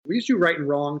We used to do right and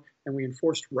wrong, and we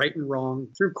enforced right and wrong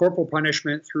through corporal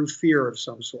punishment, through fear of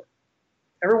some sort.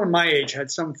 Everyone my age had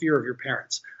some fear of your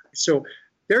parents. So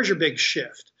there's your big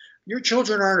shift. Your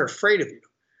children aren't afraid of you,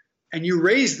 and you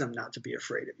raised them not to be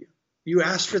afraid of you. You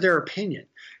asked for their opinion.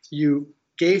 You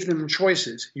gave them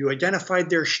choices. You identified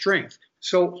their strength.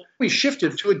 So we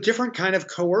shifted to a different kind of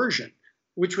coercion,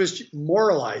 which was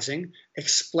moralizing,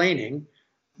 explaining.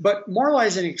 But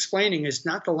moralizing and explaining is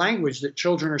not the language that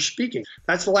children are speaking.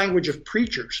 That's the language of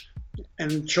preachers,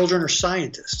 and children are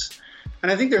scientists.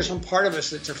 And I think there's some part of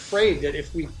us that's afraid that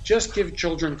if we just give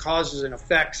children causes and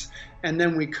effects, and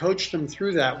then we coach them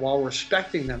through that while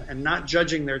respecting them and not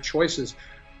judging their choices,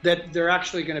 that they're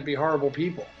actually going to be horrible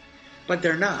people. But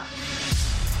they're not.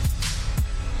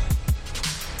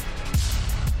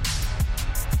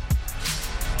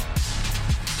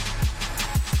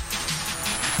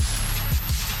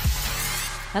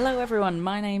 Hello everyone,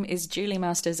 my name is Julie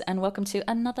Masters and welcome to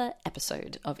another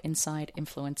episode of Inside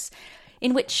Influence,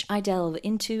 in which I delve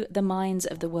into the minds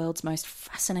of the world's most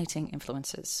fascinating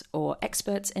influencers or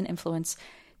experts in influence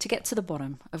to get to the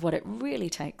bottom of what it really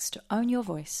takes to own your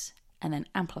voice and then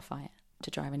amplify it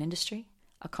to drive an industry,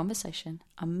 a conversation,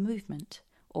 a movement,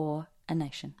 or a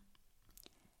nation.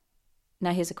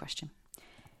 Now here's a question.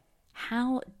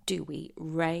 How do we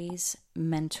raise,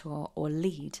 mentor, or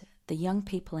lead the young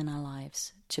people in our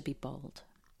lives to be bold?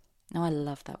 Now, I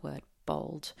love that word,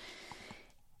 bold.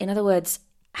 In other words,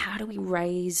 how do we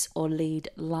raise or lead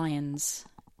lions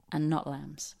and not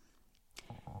lambs?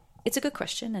 It's a good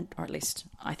question, or at least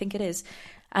I think it is,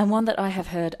 and one that I have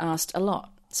heard asked a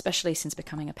lot, especially since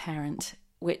becoming a parent,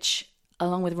 which,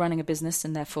 along with running a business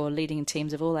and therefore leading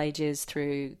teams of all ages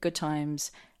through good times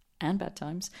and bad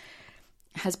times,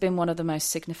 has been one of the most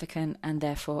significant and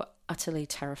therefore utterly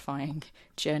terrifying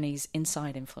journeys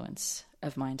inside influence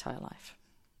of my entire life.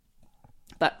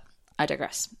 But I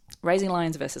digress. Raising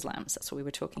lions versus lambs, that's what we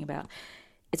were talking about.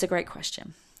 It's a great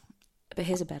question, but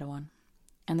here's a better one.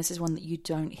 And this is one that you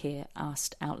don't hear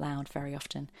asked out loud very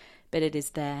often, but it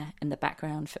is there in the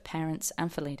background for parents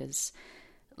and for leaders,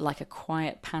 like a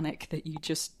quiet panic that you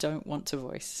just don't want to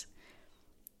voice.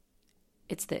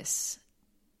 It's this.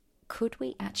 Could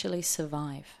we actually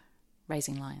survive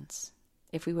raising lions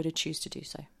if we were to choose to do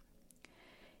so?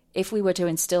 If we were to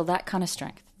instill that kind of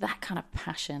strength, that kind of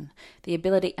passion, the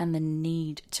ability and the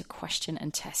need to question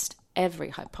and test every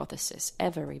hypothesis,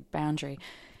 every boundary,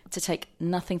 to take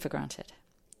nothing for granted,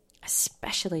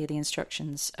 especially the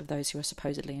instructions of those who are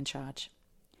supposedly in charge.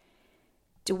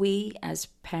 Do we, as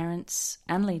parents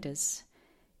and leaders,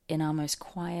 in our most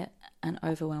quiet and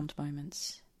overwhelmed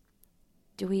moments,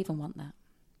 do we even want that?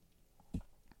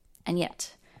 And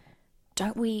yet,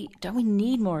 don't we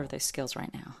need more of those skills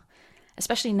right now?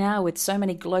 Especially now with so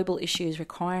many global issues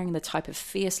requiring the type of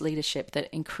fierce leadership that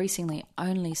increasingly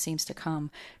only seems to come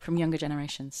from younger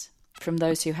generations, from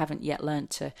those who haven't yet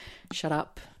learnt to shut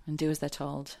up and do as they're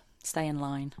told, stay in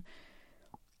line.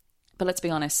 But let's be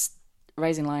honest,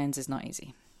 raising lions is not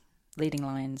easy. Leading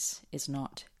lions is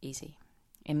not easy.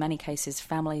 In many cases,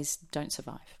 families don't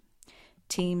survive.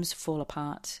 Teams fall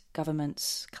apart,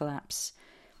 governments collapse.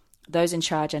 Those in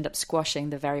charge end up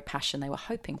squashing the very passion they were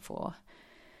hoping for,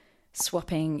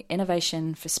 swapping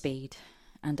innovation for speed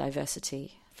and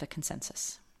diversity for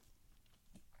consensus.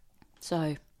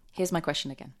 So, here's my question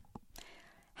again.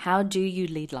 How do you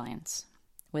lead lions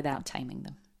without taming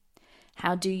them?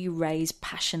 How do you raise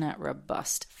passionate,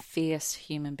 robust, fierce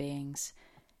human beings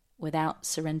without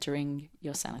surrendering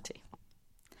your sanity?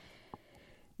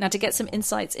 Now, to get some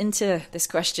insights into this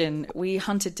question, we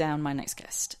hunted down my next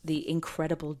guest, the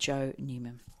incredible Joe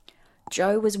Newman.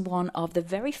 Joe was one of the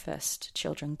very first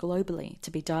children globally to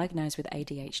be diagnosed with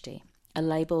ADHD, a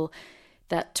label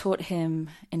that taught him,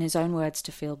 in his own words,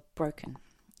 to feel broken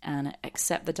and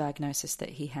accept the diagnosis that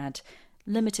he had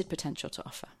limited potential to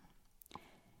offer.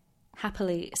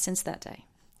 Happily, since that day,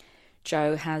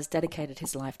 Joe has dedicated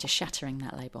his life to shattering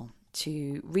that label,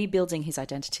 to rebuilding his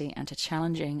identity and to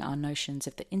challenging our notions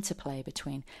of the interplay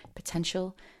between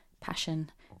potential,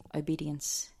 passion,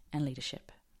 obedience, and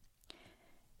leadership.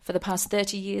 For the past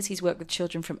 30 years, he's worked with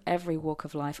children from every walk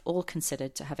of life, all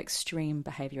considered to have extreme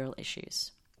behavioural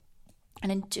issues.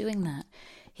 And in doing that,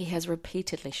 he has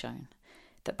repeatedly shown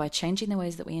that by changing the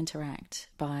ways that we interact,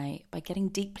 by getting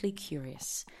deeply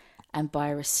curious, and by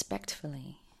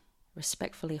respectfully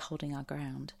holding our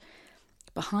ground,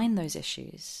 behind those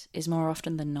issues is more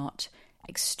often than not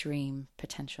extreme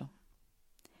potential.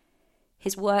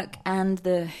 His work and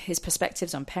his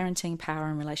perspectives on parenting, power,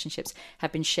 and relationships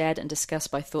have been shared and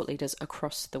discussed by thought leaders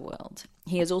across the world.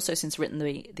 He has also since written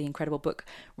the incredible book,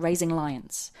 Raising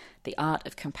Lions, The Art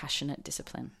of Compassionate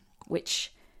Discipline,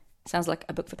 which Sounds like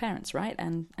a book for parents, right?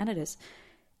 And it is.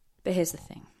 But here's the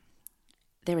thing.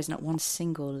 There is not one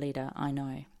single leader I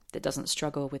know that doesn't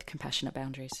struggle with compassionate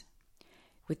boundaries,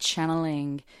 with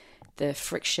channeling the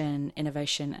friction,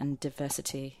 innovation, and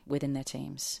diversity within their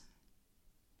teams.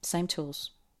 Same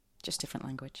tools, just different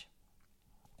language.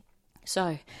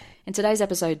 So, in today's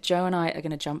episode, Joe and I are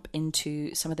going to jump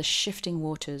into some of the shifting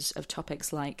waters of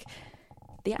topics like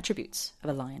the attributes of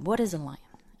a lion. What is a lion?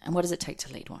 And what does it take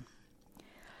to lead one?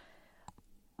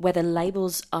 Whether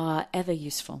labels are ever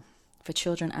useful for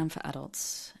children and for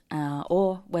adults,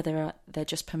 or whether they're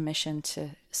just permission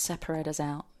to separate us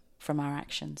out from our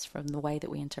actions, from the way that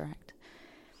we interact.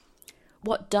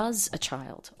 What does a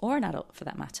child, or an adult for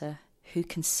that matter, who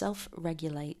can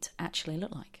self-regulate actually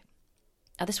look like?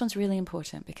 Now, this one's really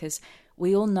important because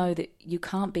we all know that you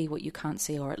can't be what you can't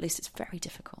see, or at least it's very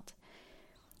difficult.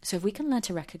 So if we can learn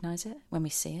to recognize it when we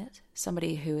see it,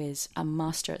 somebody who is a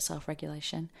master at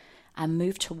self-regulation, and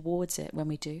move towards it when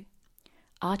we do,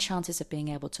 our chances of being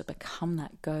able to become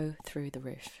that go through the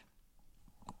roof.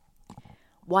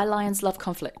 Why lions love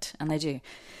conflict, and they do,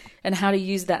 and how to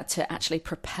use that to actually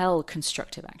propel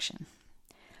constructive action.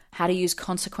 How to use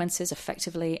consequences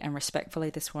effectively and respectfully.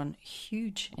 This one,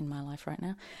 huge in my life right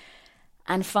now.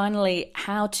 And finally,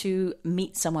 how to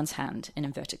meet someone's hand, in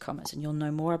inverted commas. And you'll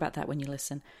know more about that when you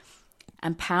listen.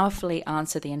 And powerfully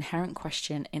answer the inherent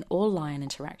question in all lion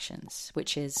interactions,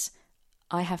 which is,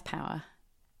 I have power.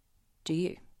 Do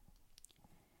you?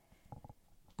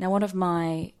 Now, one of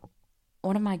my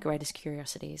greatest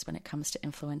curiosities when it comes to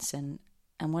influence and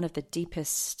one of the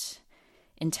deepest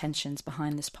intentions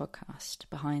behind this podcast,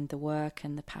 behind the work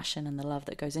and the passion and the love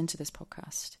that goes into this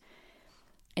podcast,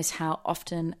 is how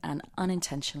often and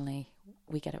unintentionally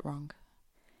we get it wrong.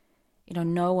 You know,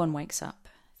 no one wakes up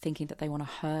thinking that they want to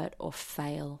hurt or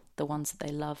fail the ones that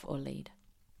they love or lead.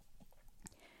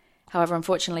 However,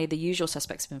 unfortunately, the usual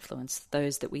suspects of influence,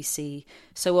 those that we see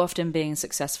so often being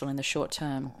successful in the short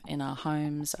term in our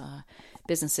homes, our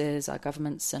businesses, our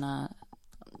governments, and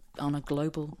on a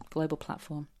global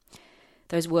platform,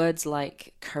 those words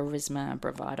like charisma,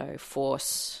 bravado,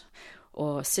 force,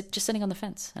 or just sitting on the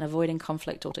fence and avoiding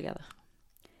conflict altogether,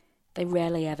 they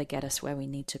rarely ever get us where we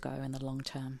need to go in the long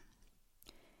term.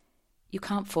 You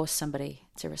can't force somebody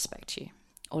to respect you,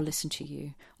 or listen to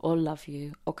you, or love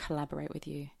you, or collaborate with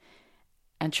you.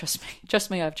 And trust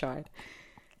me, I've tried.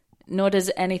 Nor does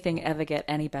anything ever get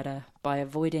any better by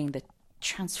avoiding the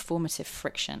transformative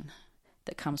friction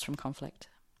that comes from conflict,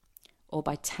 or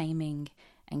by taming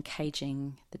and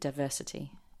caging the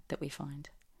diversity that we find.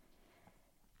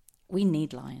 We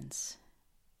need lions,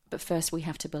 but first we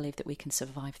have to believe that we can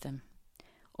survive them,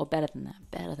 or better than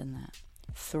that,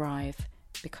 thrive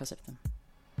because of them.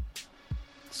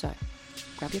 So,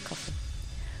 grab your coffee,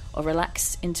 or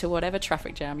relax into whatever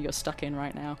traffic jam you're stuck in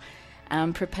right now,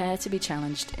 and prepare to be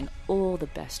challenged in all the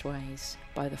best ways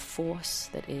by the force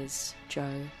that is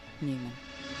Joe Newman.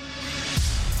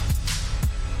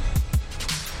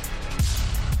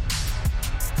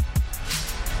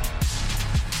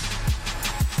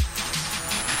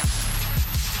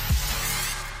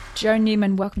 Joe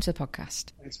Newman, welcome to the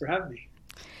podcast. Thanks for having me.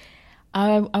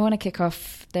 I want to kick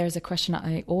off. There is a question that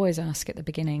I always ask at the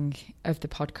beginning of the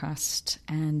podcast,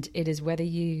 and it is whether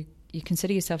you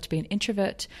consider yourself to be an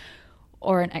introvert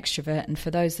or an extrovert. And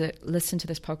for those that listen to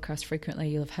this podcast frequently,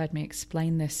 you'll have heard me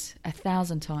explain this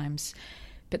 1,000 times.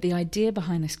 But the idea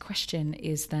behind this question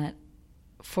is that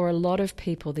for a lot of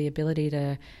people, the ability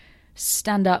to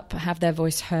stand up, have their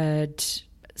voice heard,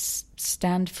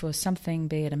 stand for something,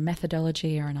 be it a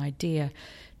methodology or an idea,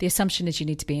 the assumption is you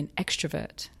need to be an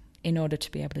extrovert in order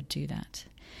to be able to do that.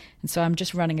 And so I'm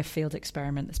just running a field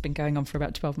experiment that's been going on for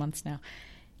about 12 months now.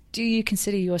 Do you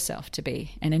consider yourself to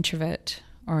be an introvert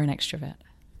or an extrovert?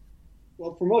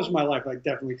 Well, for most of my life, I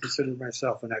definitely considered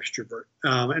myself an extrovert,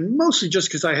 and mostly just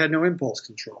because I had no impulse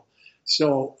control.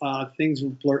 So things were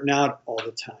blurting out all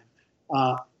the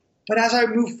time. But as I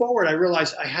moved forward, I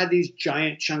realized I had these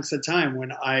giant chunks of time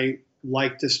when I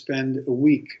liked to spend a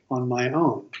week on my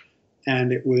own,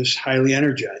 and it was highly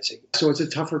energizing. So it's a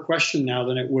tougher question now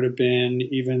than it would have been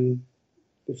even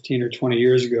 15 or 20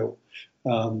 years ago.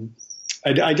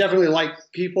 I definitely like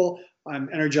people. I'm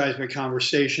energized by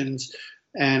conversations.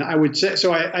 And I would say,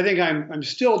 so I think I'm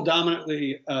still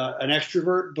dominantly an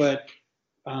extrovert, but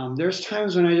there's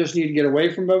times when I just need to get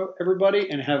away from everybody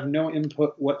and have no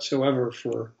input whatsoever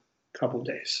for a couple of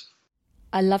days.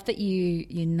 I love that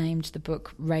you named the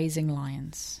book Raising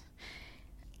Lions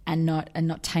and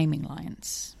not Taming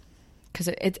Lions, because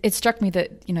it struck me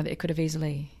that that it could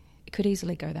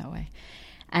easily go that way.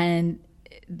 And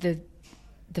the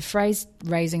phrase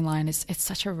raising lion it's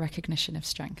such a recognition of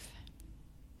strength.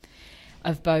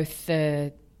 of both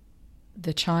the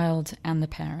child and the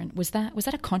parent. Was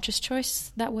that a conscious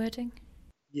choice, that wording?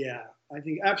 Yeah, I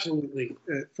think absolutely.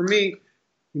 For me,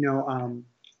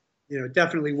 it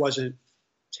definitely wasn't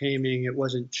taming. It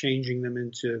wasn't changing them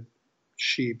into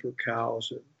sheep or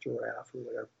cows or giraffe or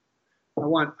whatever.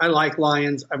 I like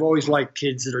lions. I've always liked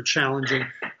kids that are challenging.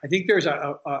 I think there's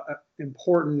a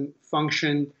important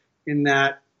function in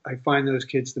that. I find those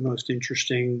kids the most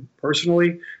interesting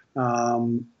personally.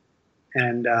 And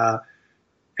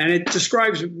it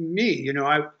describes me,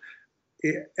 I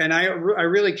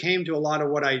really came to a lot of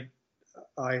what I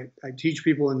teach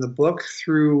people in the book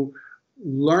through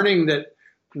learning that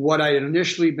what I had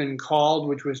initially been called,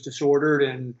 which was disordered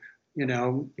and,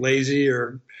 lazy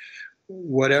or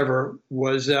whatever,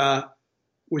 was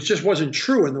just wasn't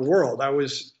true in the world. I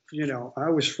was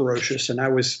ferocious, and I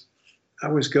was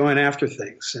going after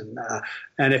things.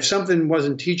 And if something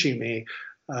wasn't teaching me,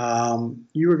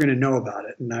 you were going to know about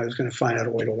it, and I was going to find out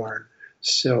a way to learn.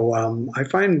 So I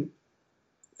find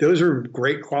those are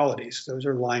great qualities. Those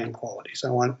are lion qualities.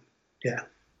 I want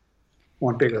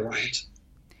bigger lions.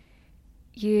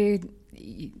 You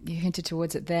hinted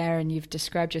towards it there, and you've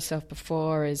described yourself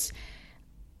before as,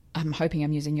 I'm hoping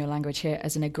I'm using your language here,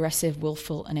 as an aggressive,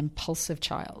 willful, and impulsive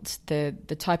child. The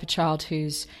type of child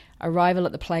whose arrival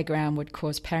at the playground would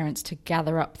cause parents to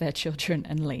gather up their children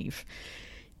and leave.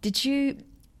 Is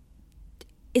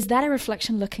that a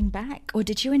reflection looking back, or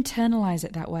did you internalize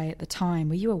it that way at the time?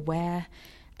 Were you aware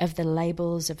of the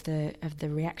labels, of the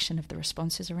reaction, of the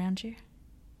responses around you?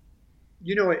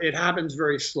 It happens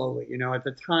very slowly. At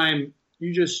the time,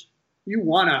 you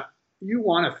want to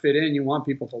fit in. You want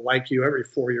people to like you. Every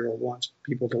 4-year-old wants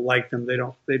people to like them. They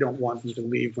don't want them to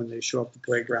leave when they show up at the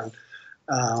playground.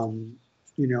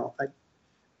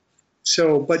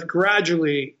 But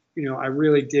gradually, I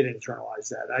really did internalize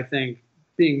that. I think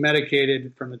being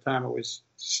medicated from the time I was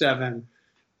 7.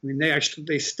 I mean,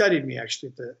 they studied me actually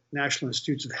at the National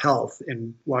Institutes of Health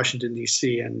in Washington,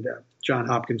 D.C. and Johns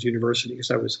Hopkins University,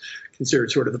 because I was considered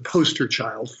sort of the poster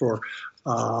child for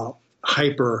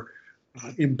hyper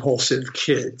impulsive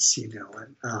kids,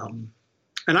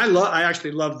 And I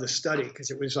actually loved the study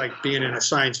because it was like being in a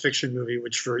science fiction movie,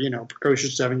 which for,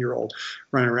 precocious 7-year-old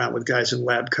running around with guys in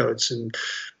lab coats and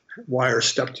wires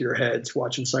stuck to your heads,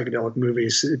 watching psychedelic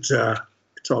movies. It's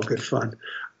all good fun.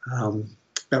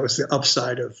 That was the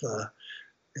upside of,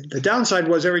 the downside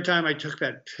was every time I took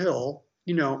that pill,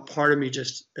 part of me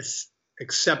just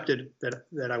accepted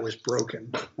that I was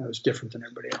broken. I was different than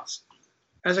everybody else.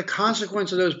 As a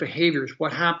consequence of those behaviors,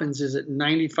 what happens is that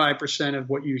 95% of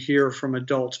what you hear from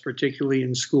adults, particularly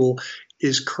in school,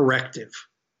 is corrective.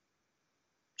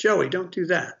 Joey, don't do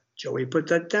that. Joey, put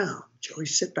that down. Joey,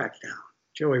 sit back down.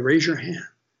 Joey, raise your hand.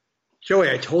 Joey,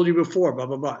 I told you before, blah,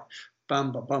 blah, blah.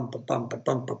 Bum, ba, bum, ba, bum, ba,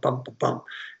 bum, ba, bum, ba, bum.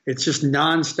 It's just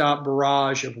nonstop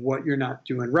barrage of what you're not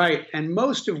doing right, and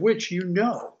most of which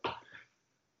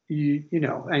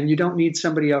and you don't need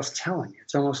somebody else telling you.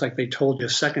 It's almost like they told you a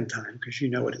second time because you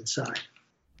know it inside.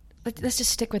 Let's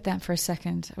just stick with that for a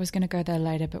second. I was going to go there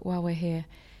later, but while we're here,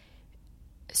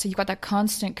 so you've got that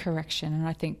constant correction, and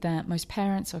I think that most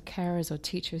parents or carers or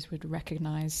teachers would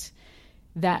recognize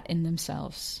that in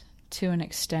themselves to an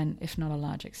extent, if not a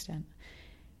large extent.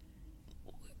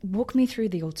 Walk me through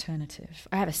the alternative.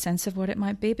 I have a sense of what it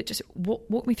might be, but just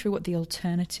walk me through what the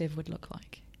alternative would look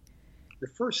like. The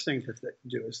first thing to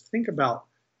do is think about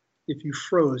if you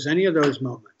froze any of those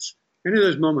moments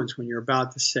when you're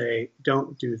about to say,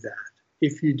 don't do that.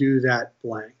 If you do that,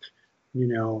 blank,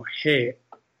 hey,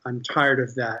 I'm tired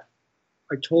of that.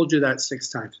 I told you that 6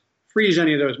 times. Freeze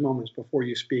any of those moments before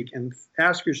you speak and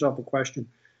ask yourself a question.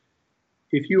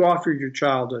 If you offered your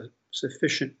child a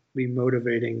sufficiently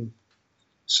motivating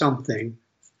something,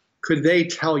 could they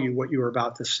tell you what you were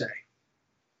about to say?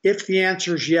 If the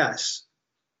answer is yes,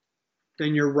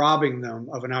 then you're robbing them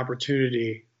of an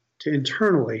opportunity to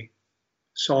internally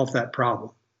solve that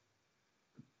problem.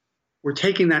 We're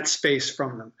taking that space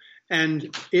from them.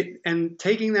 And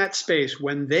taking that space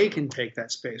when they can take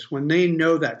that space, when they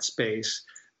know that space,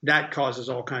 that causes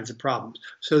all kinds of problems.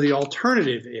 So the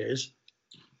alternative is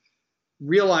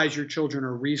realize your children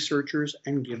are researchers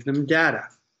and give them data.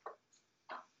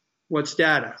 What's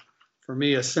data? For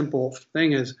me, a simple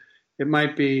thing is it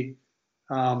might be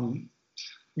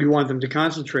you want them to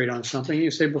concentrate on something.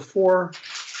 You say before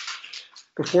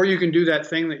you can do that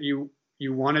thing that you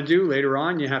want to do later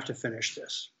on, you have to finish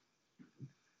this.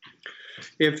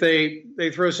 If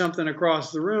they throw something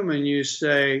across the room and you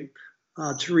say,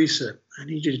 Teresa, I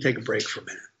need you to take a break for a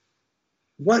minute.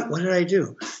 What did I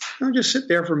do? No, just sit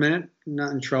there for a minute,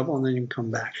 not in trouble, and then you can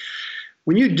come back.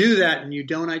 When you do that and you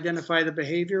don't identify the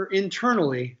behavior,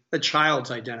 internally, the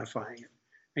child's identifying it.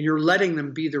 And you're letting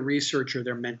them be the researcher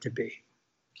they're meant to be,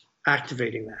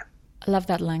 activating that. I love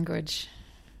that language.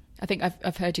 I think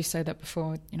I've heard you say that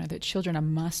before, that children are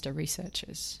master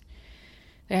researchers.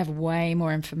 They have way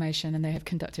more information and they have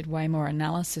conducted way more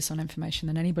analysis on information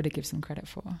than anybody gives them credit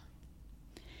for.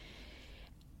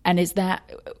 And is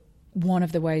that one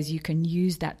of the ways you can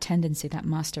use that tendency, that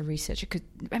master researcher? Because,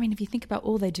 if you think about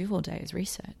all they do all day is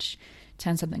research.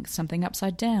 Turn something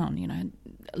upside down,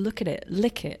 look at it,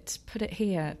 lick it, put it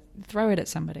here, throw it at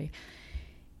somebody.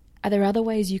 Are there other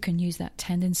ways you can use that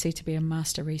tendency to be a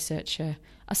master researcher?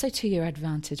 I'll say to your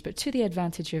advantage, but to the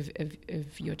advantage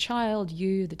of your child,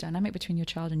 the dynamic between your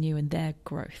child and you and their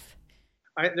growth.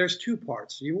 There's two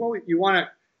parts. You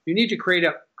need to create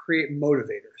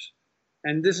motivators.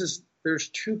 And there's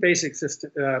two basic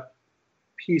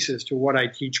pieces to what I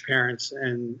teach parents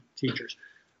and teachers.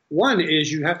 One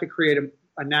is you have to create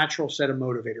a natural set of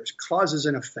motivators, causes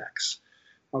and effects,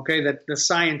 okay, that the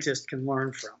scientist can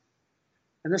learn from.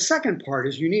 And the second part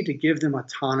is you need to give them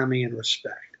autonomy and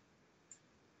respect.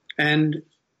 And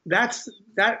that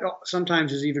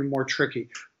sometimes is even more tricky,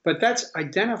 but that's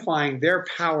identifying their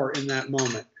power in that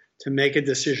moment to make a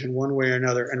decision one way or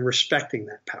another and respecting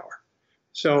that power.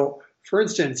 So, for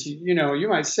instance, you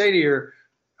might say to your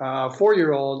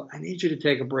 4-year-old, I need you to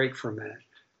take a break for a minute.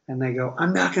 And they go,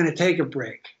 I'm not going to take a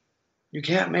break. You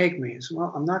can't make me. So,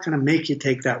 well, I'm not going to make you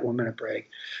take that 1-minute break.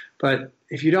 But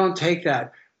if you don't take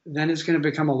that, then it's going to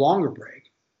become a longer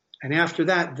break. And after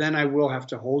that, then I will have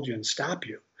to hold you and stop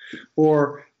you.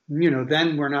 Or,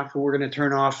 then we're going to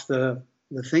turn off the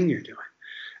thing you're doing.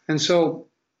 And so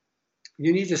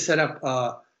you need to set up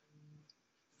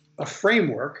a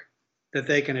framework that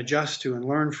they can adjust to and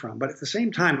learn from, but at the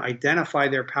same time, identify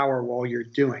their power while you're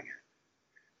doing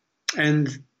it.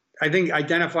 And I think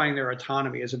identifying their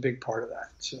autonomy is a big part of that.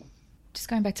 So, just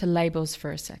going back to labels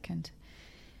for a second.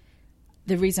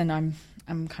 The reason I'm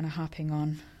kind of harping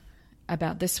on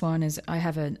about this one is I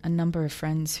have a number of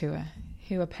friends who are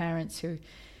parents who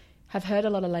have heard a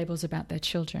lot of labels about their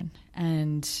children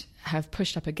and have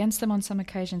pushed up against them on some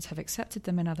occasions, have accepted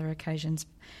them in other occasions.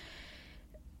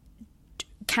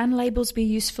 Can labels be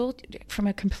useful from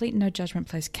a complete no judgment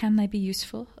place? Can they be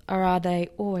useful, or are they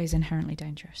always inherently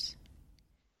dangerous?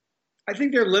 I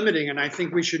think they're limiting, and I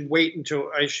think we should wait until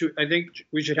I think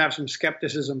we should have some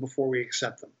skepticism before we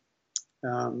accept them.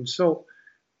 And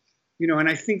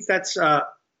I think that's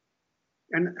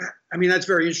that's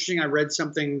very interesting. I read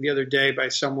something the other day by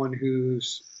someone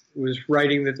was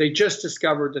writing that they just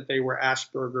discovered that they were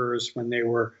Asperger's when they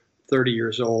were 30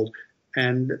 years old,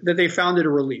 and that they found it a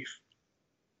relief.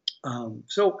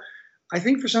 So I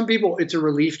think for some people, it's a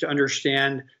relief to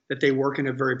understand that they work in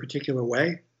a very particular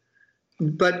way.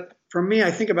 But for me,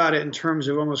 I think about it in terms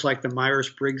of almost like the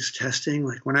Myers-Briggs testing.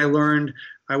 Like when I learned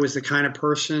I was the kind of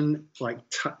person, like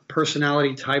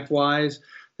personality type-wise,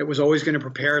 that was always going to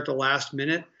prepare at the last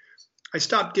minute, I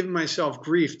stopped giving myself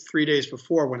grief 3 days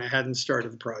before when I hadn't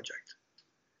started the project.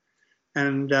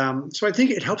 And so I think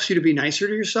it helps you to be nicer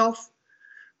to yourself.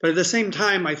 But at the same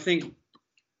time, I think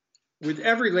with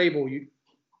every label,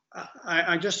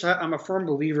 I'm a firm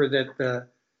believer that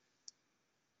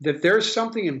there's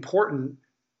something important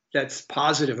that's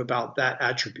positive about that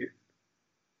attribute.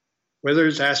 Whether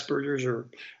it's Asperger's or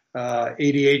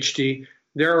ADHD,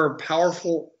 there are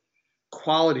powerful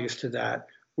qualities to that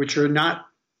which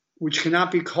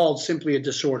cannot be called simply a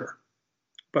disorder,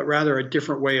 but rather a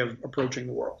different way of approaching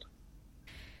the world.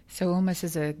 So almost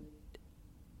as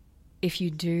if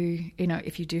you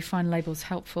do find labels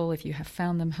helpful, if you have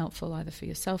found them helpful either for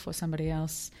yourself or somebody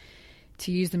else,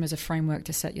 to use them as a framework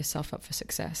to set yourself up for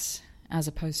success, as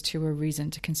opposed to a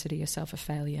reason to consider yourself a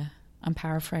failure. I'm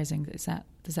paraphrasing. Does that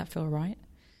feel right?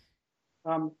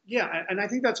 Yeah, and I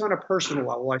think that's on a personal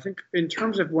level. I think in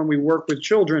terms of when we work with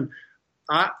children,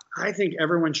 I think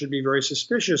everyone should be very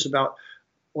suspicious about,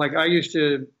 like I used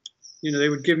to, they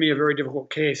would give me a very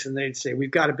difficult case and they'd say, we've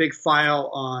got a big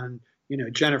file on,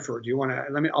 Jennifer, do you want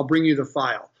to, I'll bring you the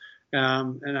file.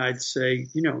 And I'd say,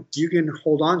 you can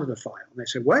hold on to the file. And they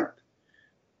say, what? I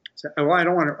said, well,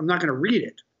 I'm not going to read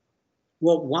it.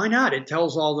 Well, why not? It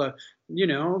tells all the,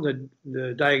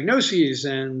 the diagnoses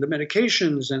and the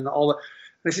medications and all the.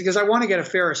 And I said, because I want to get a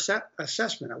fair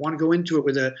assessment. I want to go into it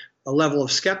with a level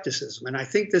of skepticism. And I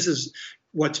think this is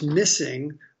what's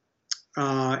missing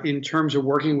in terms of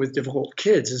working with difficult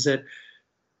kids, is that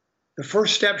the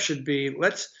first step should be,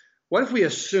 what if we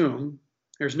assume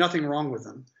there's nothing wrong with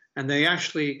them and they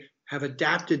actually have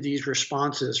adapted these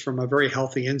responses from a very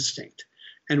healthy instinct,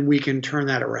 and we can turn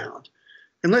that around.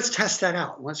 And let's test that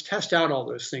out. Let's test out all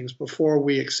those things before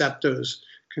we accept those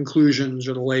conclusions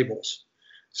or the labels.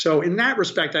 So in that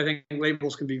respect, I think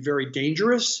labels can be very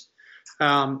dangerous.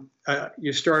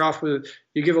 You start off with,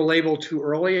 you give a label too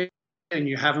early and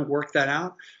you haven't worked that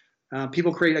out.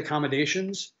 People create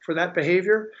accommodations for that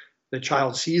behavior. The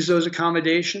child sees those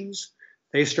accommodations.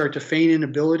 They start to feign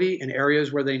inability in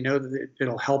areas where they know that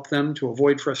it'll help them to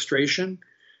avoid frustration.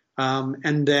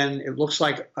 And then it looks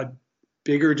like a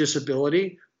bigger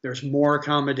disability. There's more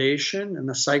accommodation and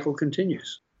the cycle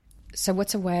continues. So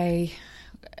what's a way,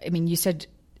 I mean, you said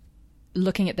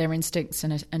looking at their instincts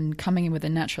and coming in with a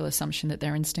natural assumption that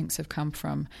their instincts have come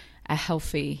from a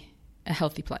healthy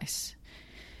place.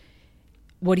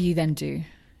 What do you then do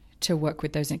to work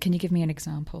with those? Can you give me an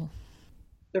example?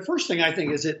 The first thing I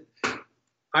think is that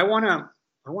I want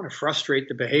to frustrate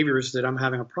the behaviors that I'm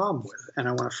having a problem with, and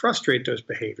I want to frustrate those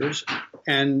behaviors,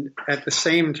 and at the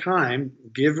same time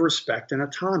give respect and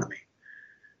autonomy.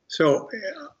 So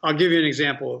I'll give you an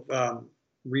example of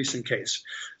recent case.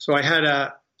 So I had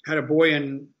a boy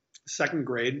in second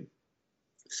grade,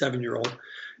 7-year-old,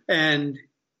 and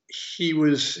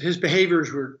his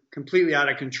behaviors were completely out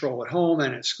of control at home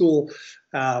and at school.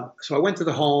 So I went to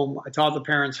the home. I taught the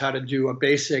parents how to do a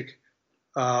basic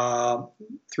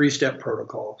 3-step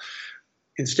protocol.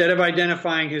 Instead of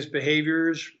identifying his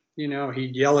behaviors,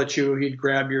 he'd yell at you, he'd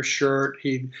grab your shirt,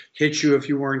 he'd hit you if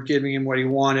you weren't giving him what he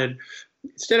wanted.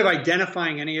 Instead of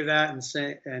identifying any of that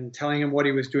and telling him what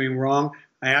he was doing wrong,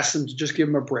 I asked them to just give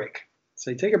him a break.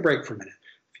 Say, take a break for a minute.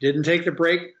 If you didn't take the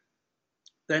break,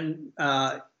 then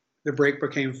the break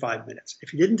became 5 minutes. If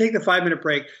he didn't take the 5-minute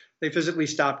break, they physically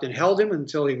stopped and held him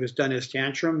until he was done his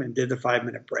tantrum and did the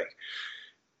 5-minute break.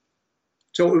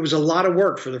 So it was a lot of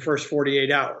work for the first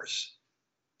 48 hours.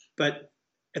 But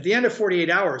at the end of 48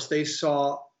 hours, they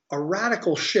saw a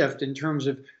radical shift in terms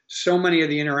of so many of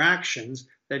the interactions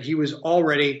that he was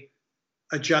already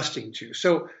adjusting to.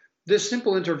 So this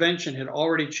simple intervention had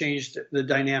already changed the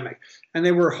dynamic. And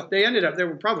they were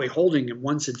probably holding him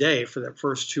once a day for the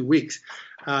first 2 weeks.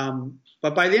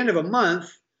 But by the end of a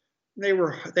month, they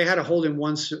had to hold him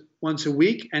once a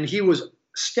week, and he was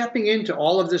stepping into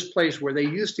all of this place where they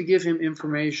used to give him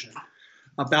information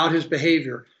about his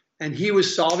behavior, and he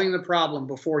was solving the problem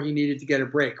before he needed to get a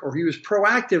break, or he was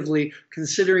proactively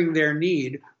considering their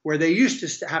need where they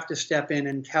used to have to step in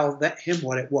and tell him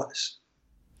what it was.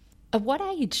 At what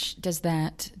age does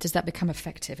that become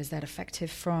effective? Is that effective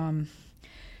from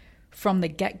the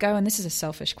get-go? And this is a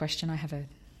selfish question. I have a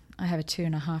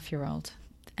 2.5-year-old,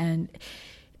 and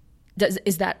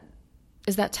is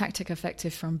that tactic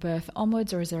effective from birth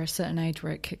onwards, or is there a certain age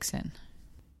where it kicks in?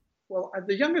 Well,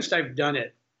 the youngest I've done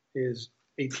it is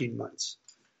 18 months.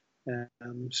 And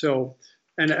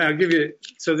I'll give you,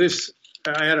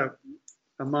 I had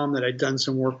a mom that I'd done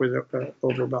some work with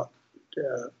over about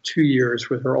 2 years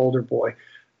with her older boy.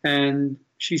 And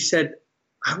she said,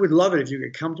 I would love it if you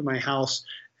could come to my house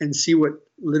and see what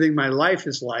living my life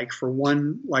is like for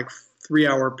one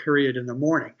 3-hour period in the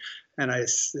morning. And I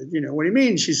said, what do you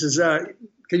mean? She says,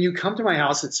 can you come to my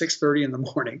house at 6:30 in the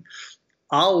morning?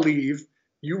 I'll leave.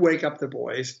 You wake up the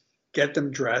boys, get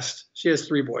them dressed. She has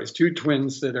 3 boys, 2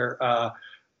 twins that are,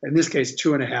 in this case,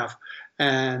 2.5,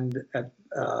 and a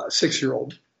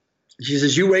 6-year-old. She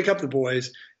says, you wake up the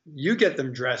boys, you get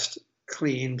them dressed,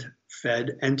 cleaned,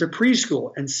 fed, and to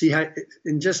preschool, and see how.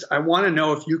 And I want to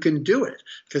know if you can do it,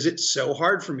 because it's so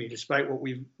hard for me, despite what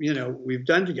we've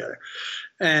done together.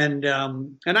 And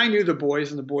I knew the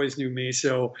boys, and the boys knew me,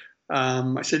 so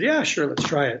I said, yeah, sure, let's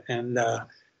try it. And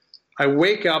I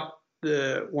wake up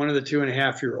one of the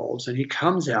 2.5-year-olds, and he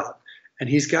comes out, and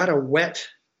he's got a wet.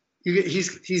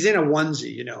 He's in a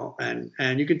onesie,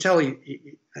 and you can tell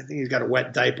I think he's got a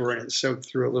wet diaper and it's soaked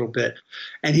through a little bit,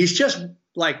 and he's just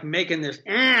making this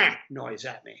noise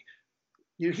at me.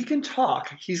 He can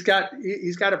talk. He's got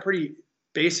a pretty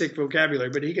basic vocabulary,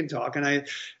 but he can talk,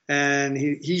 and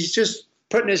he's just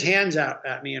putting his hands out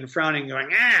at me and frowning,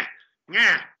 going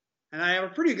and I have a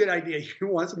pretty good idea he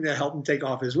wants me to help him take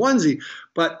off his onesie,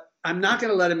 but I'm not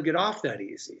going to let him get off that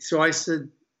easy. So I said,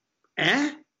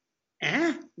 I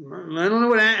don't know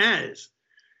what is.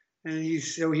 And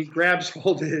he grabs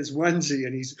hold of his onesie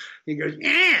and he goes,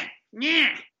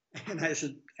 And I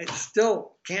said, I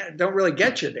still don't really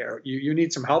get you there. You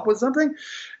need some help with something?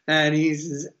 And he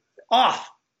says, off.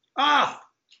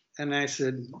 And I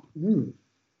said,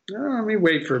 let me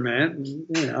wait for a minute.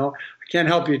 I can't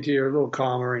help you till you're a little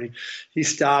calmer. And he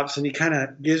stops and he kind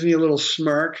of gives me a little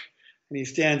smirk, and he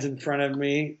stands in front of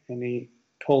me and he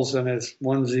pulls on his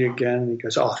onesie again and he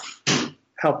goes, off.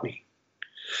 Help me.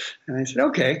 And I said,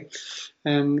 okay.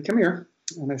 And come here.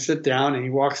 And I sit down and he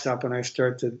walks up and I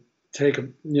start to take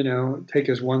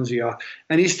his onesie off.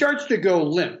 And he starts to go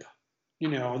limp,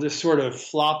 this sort of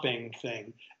flopping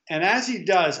thing. And as he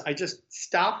does, I just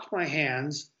stopped my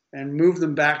hands and moved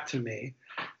them back to me.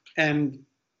 And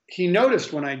he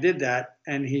noticed when I did that,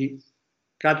 and he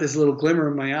got this little glimmer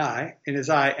in his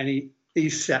eye, and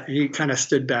he kind of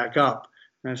stood back up.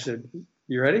 And I said,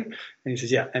 "You ready?" And he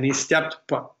says, "Yeah." And he stepped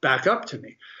back up to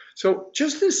me. So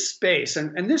just this space,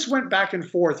 and this went back and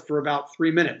forth for about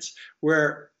 3 minutes,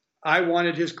 where I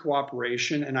wanted his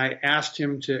cooperation, and I asked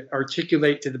him to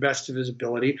articulate to the best of his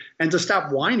ability and to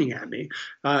stop whining at me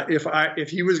if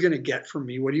he was going to get from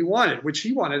me what he wanted, which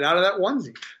he wanted out of that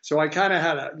onesie. So I kind of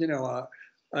had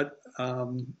a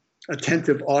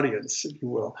attentive audience, if you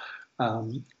will.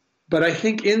 But I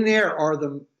think in there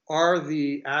are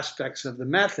the aspects of the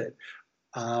method.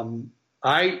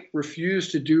 I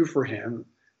refuse to do for him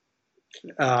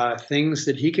things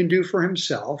that he can do for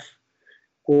himself,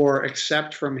 or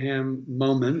accept from him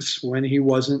moments when he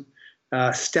wasn't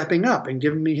stepping up and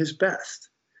giving me his best.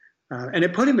 And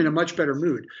it put him in a much better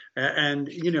mood. And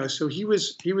so he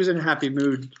was in a happy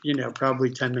mood,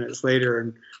 probably 10 minutes later,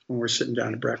 and when we're sitting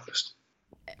down at breakfast.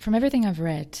 From everything I've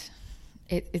read,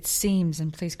 it seems,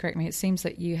 and please correct me, it seems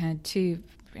that you had two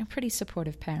pretty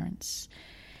supportive parents.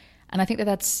 And I think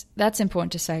that's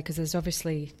important to say, because there's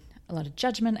obviously a lot of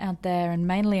judgment out there, and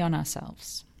mainly on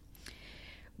ourselves.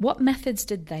 What methods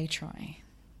did they try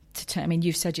to I mean,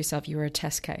 you've said yourself you were a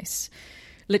test case,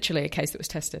 literally a case that was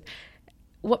tested.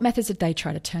 What methods did they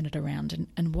try to turn it around,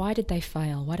 and why did they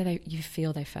fail? Why do you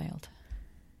feel they failed?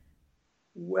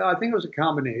 Well, I think it was a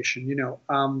combination.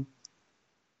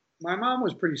 My mom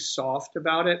was pretty soft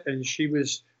about it, and she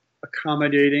was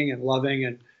accommodating and loving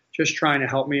and just trying to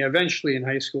help me. Eventually in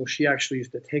high school, she actually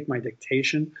used to take my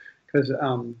dictation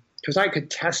because I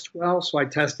could test well, so I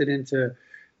tested into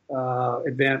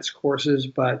advanced courses,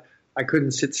 but I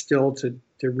couldn't sit still to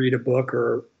read a book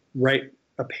or write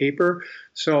a paper.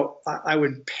 So I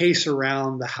would pace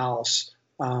around the house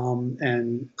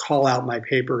and call out my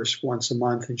papers once a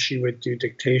month, and she would do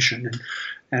dictation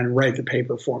and write the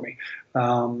paper for me.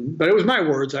 But it was my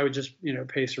words. I would just,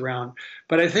 pace around.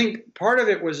 But I think part of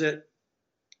it was that,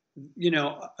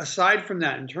 aside from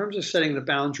that, in terms of setting the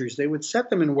boundaries, they would set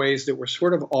them in ways that were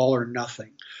sort of all or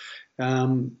nothing.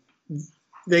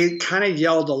 They kind of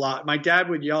yelled a lot. My dad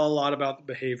would yell a lot about the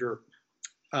behavior.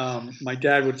 My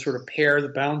dad would sort of pair the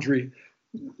boundary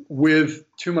with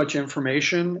too much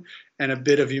information and a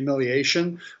bit of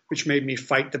humiliation, which made me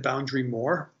fight the boundary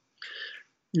more.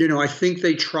 I think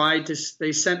they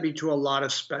sent me to a lot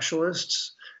of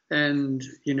specialists and,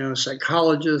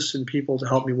 psychologists and people to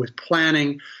help me with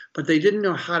planning, but they didn't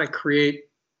know how to create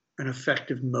an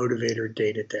effective motivator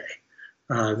day to day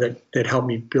that helped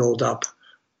me build up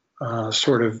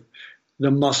sort of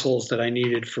the muscles that I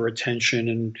needed for attention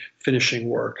and finishing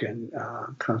work and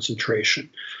concentration.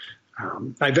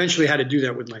 I eventually had to do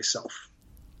that with myself.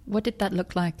 What did that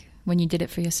look like when you did it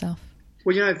for yourself?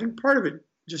 Well, I think part of it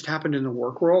just happened in the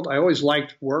work world. I always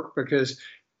liked work because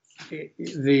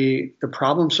the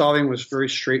problem solving was very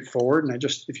straightforward. And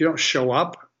if you don't show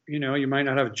up, you might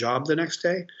not have a job the next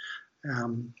day.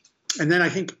 And then I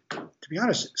think, to be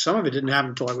honest, some of it didn't happen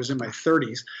until I was in my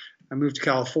 30s. I moved to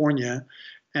California,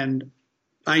 and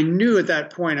I knew at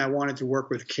that point I wanted to work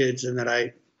with kids, and that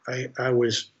I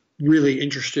was really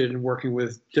interested in working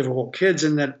with difficult kids,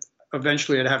 and that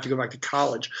eventually I'd have to go back to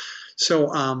college.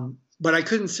 So, but I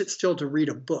couldn't sit still to read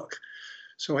a book.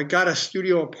 So I got a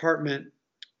studio apartment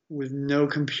with no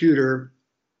computer,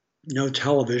 no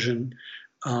television,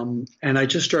 and I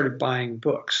just started buying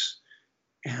books.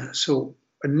 And so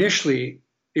initially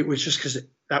it was just because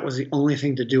that was the only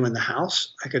thing to do in the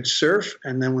house. I could surf,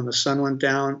 and then when the sun went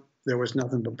down, there was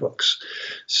nothing but books.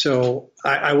 So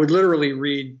I would literally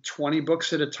read 20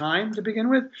 books at a time to begin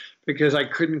with, because I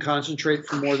couldn't concentrate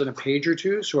for more than a page or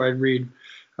two. So I'd read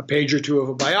a page or two of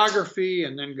a biography,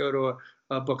 and then go to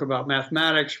a book about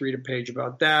mathematics, read a page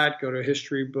about that, go to a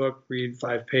history book, read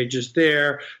 5 pages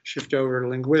there, shift over to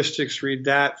linguistics, read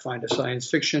that, find a science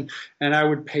fiction, and I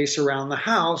would pace around the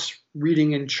house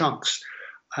reading in chunks.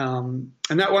 And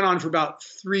that went on for about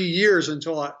 3 years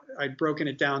until I'd broken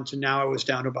it down to now I was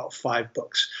down to about 5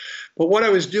 books. But what I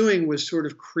was doing was sort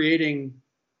of creating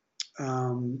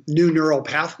new neural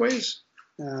pathways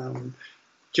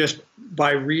just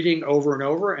by reading over and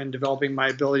over and developing my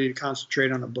ability to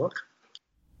concentrate on a book.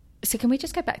 So can we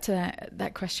just go back to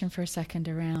that question for a second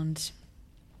around,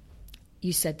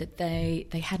 you said that they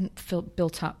hadn't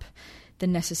built up the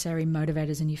necessary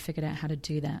motivators and you figured out how to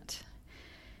do that.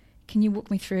 Can you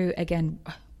walk me through again,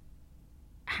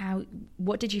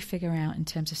 what did you figure out in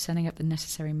terms of setting up the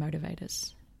necessary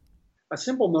motivators? a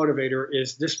simple motivator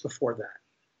is this before that.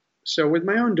 So with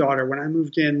my own daughter, when I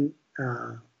moved in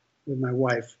with my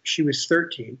wife, she was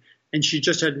 13, and she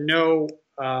just had no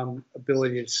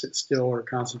ability to sit still or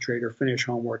concentrate or finish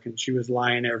homework, and she was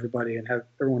lying to everybody and had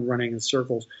everyone running in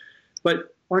circles.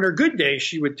 But on her good day,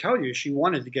 she would tell you she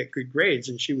wanted to get good grades,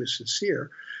 and she was sincere.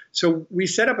 So we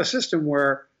set up a system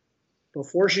where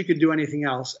before she could do anything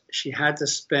else, she had to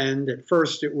spend, at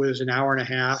first it was an hour and a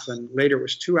half, and later it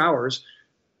was 2 hours,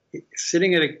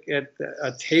 sitting at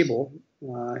a table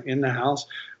in the house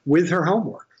with her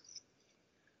homework.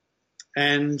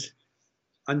 And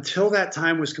until that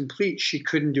time was complete, she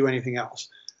couldn't do anything else.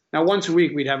 Now, once a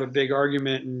week, we'd have a big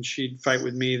argument, and she'd fight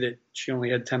with me that she only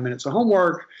had 10 minutes of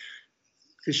homework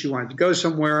because she wanted to go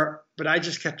somewhere. But I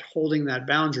just kept holding that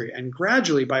boundary. And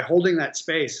gradually, by holding that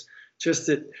space, just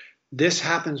that this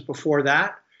happens before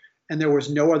that, and there was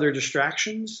no other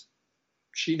distractions,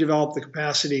 she developed the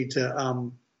capacity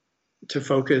to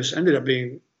focus, ended up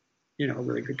being, a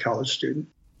really good college student.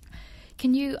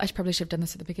 I probably should have done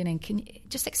this at the beginning. Can you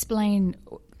just explain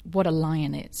what a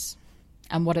lion is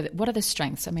and what are the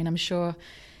strengths? I mean, I'm sure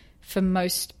for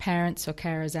most parents or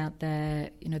carers out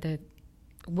there, they're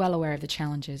well aware of the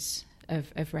challenges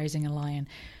of raising a lion.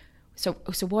 So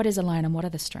what is a lion and what are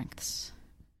the strengths?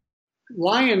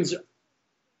 Lions,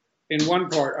 in one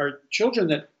part, are children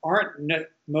that aren't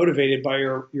motivated by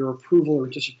your approval or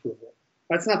disapproval.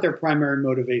 That's not their primary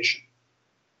motivation.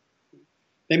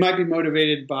 They might be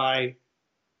motivated by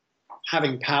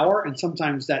having power, and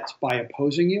sometimes that's by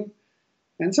opposing you.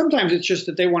 And sometimes it's just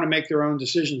that they want to make their own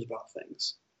decisions about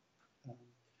things.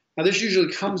 Now, this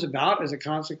usually comes about as a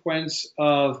consequence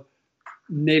of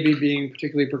maybe being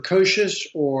particularly precocious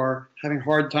or having a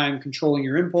hard time controlling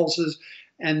your impulses,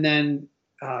 and then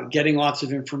getting lots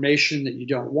of information that you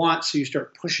don't want, so you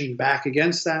start pushing back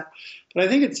against that. But I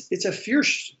think it's a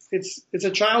fierce. It's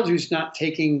a child who's not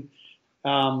taking.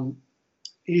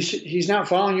 He's not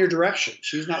following your direction.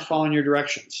 She's not following your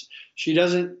directions. She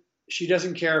doesn't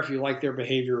care if you like their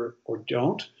behavior or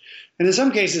don't. And in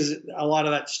some cases, a lot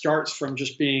of that starts from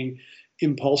just being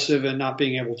impulsive and not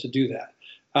being able to do that,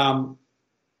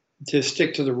 to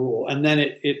stick to the rule. And then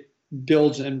it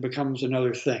builds and becomes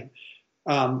another thing.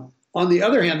 On the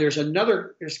other hand, there's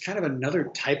kind of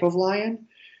another type of lion,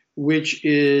 which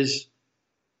is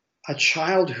a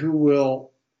child who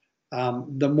will,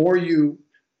 the more you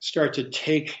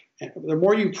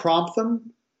prompt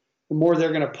them, the more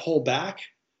they're going to pull back.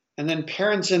 And then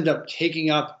parents end up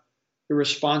taking up the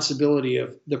responsibility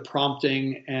of the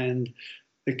prompting and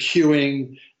the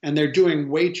cueing, and they're doing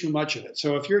way too much of it.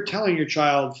 So if you're telling your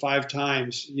child 5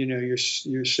 times, your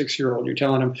 6-year-old, you're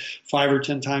telling them 5 or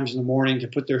 10 times in the morning to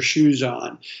put their shoes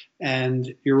on,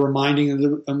 and you're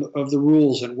reminding them of the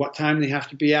rules and what time they have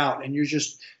to be out, and you're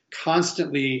just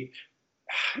constantly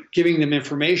giving them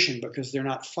information because they're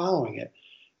not following it,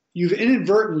 you've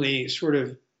inadvertently sort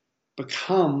of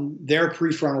become their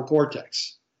prefrontal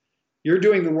cortex. You're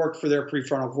doing the work for their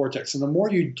prefrontal cortex. And the more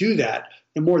you do that,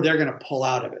 the more they're going to pull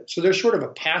out of it. So there's sort of a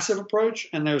passive approach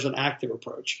and there's an active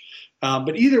approach.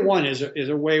 But either one is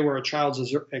a way where a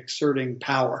child's exerting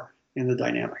power in the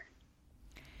dynamic.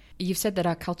 You've said that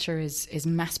our culture is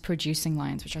mass producing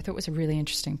lions, which I thought was a really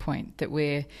interesting point, that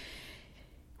we've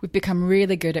become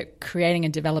really good at creating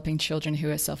and developing children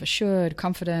who are self-assured,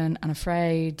 confident,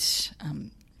 unafraid.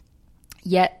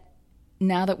 Yet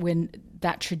now that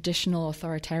that traditional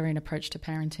authoritarian approach to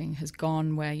parenting has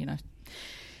gone, where,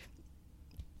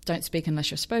 don't speak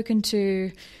unless you're spoken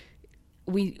to,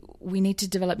 we need to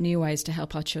develop new ways to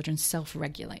help our children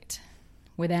self-regulate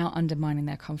without undermining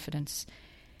their confidence.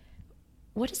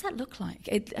 What does that look like?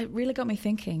 It really got me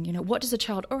thinking, what does a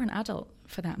child, or an adult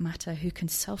for that matter, who can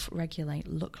self-regulate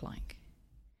look like?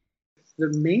 The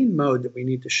main mode that we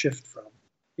need to shift from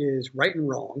is right and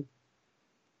wrong,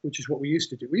 which is what we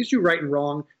used to do. We used to do right and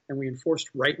wrong, and we enforced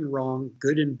right and wrong,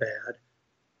 good and bad,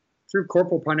 through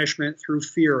corporal punishment, through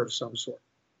fear of some sort.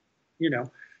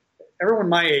 Everyone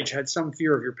my age had some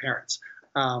fear of your parents.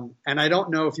 And I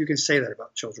don't know if you can say that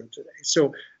about children today.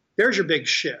 So there's your big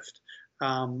shift.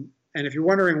 And if you're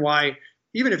wondering why,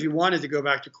 even if you wanted to go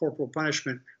back to corporal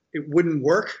punishment, it wouldn't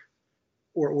work,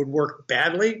 or it would work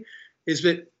badly, is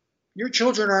that your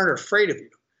children aren't afraid of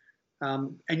you.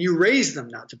 And you raised them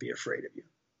not to be afraid of you.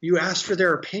 You asked for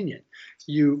their opinion.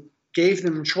 You gave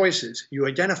them choices. You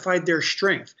identified their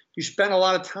strength. You spent a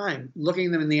lot of time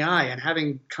looking them in the eye and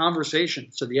having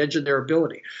conversations to the edge of their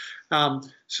ability.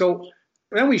 So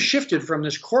then we shifted from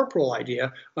this corporal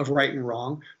idea of right and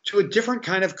wrong to a different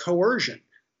kind of coercion,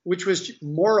 which was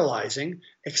moralizing,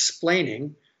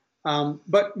 explaining.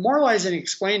 But moralizing and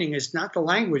explaining is not the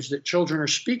language that children are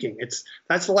speaking.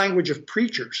 That's the language of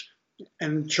preachers.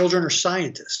 And children are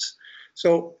scientists.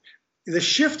 So the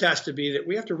shift has to be that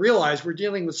we have to realize we're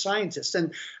dealing with scientists.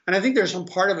 And I think there's some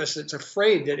part of us that's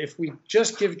afraid that if we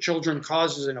just give children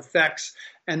causes and effects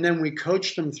and then we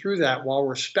coach them through that while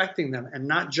respecting them and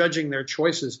not judging their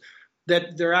choices,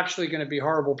 that they're actually going to be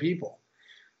horrible people.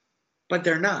 But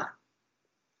they're not.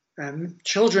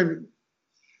 Children,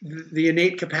 the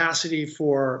innate capacity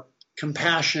for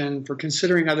compassion, for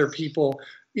considering other people,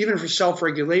 even for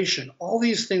self-regulation, all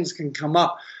these things can come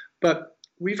up. But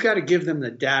we've got to give them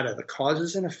the data, the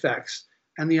causes and effects,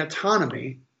 and the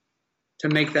autonomy to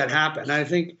make that happen. And I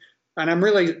think, and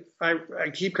I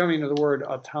keep coming to the word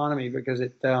autonomy because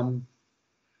it,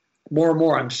 more and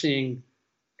more I'm seeing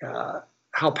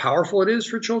how powerful it is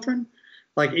for children.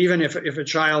 Like even if a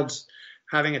child's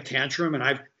having a tantrum and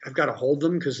I've got to hold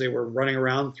them because they were running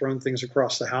around throwing things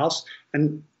across the house,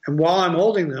 and while I'm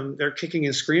holding them, they're kicking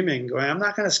and screaming, going, I'm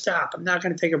not going to stop. I'm not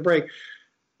going to take a break.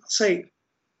 I'll say,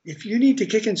 if you need to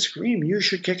kick and scream, you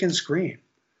should kick and scream.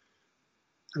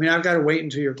 I mean, I've got to wait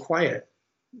until you're quiet.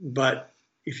 But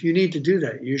if you need to do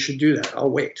that, you should do that.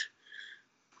 I'll wait.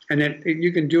 And then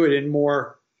you can do it in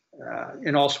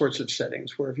in all sorts of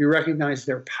settings, where if you recognize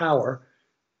their power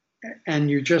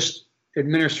and you just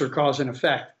administer cause and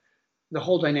effect, the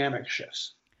whole dynamic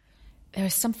shifts. There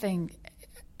is something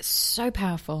so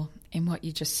powerful in what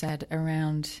you just said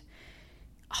around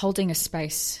holding a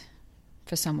space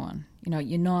for someone.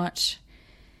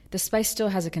 The space still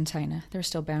has a container. There are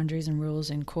still boundaries and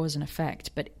rules and cause and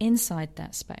effect, but inside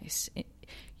that space,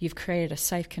 you've created a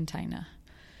safe container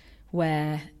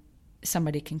where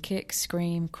somebody can kick,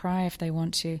 scream, cry if they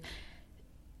want to.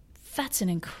 That's an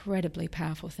incredibly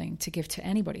powerful thing to give to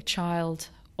anybody, child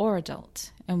or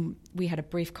adult. And we had a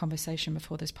brief conversation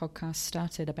before this podcast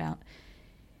started about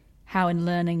how in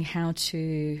learning how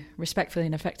to respectfully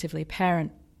and effectively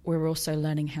parent, we're also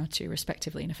learning how to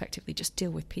respectively and effectively just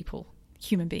deal with people,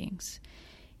 human beings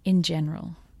in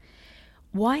general.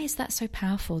 Why is that so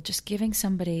powerful? Just giving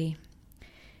somebody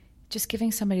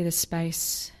the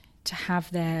space to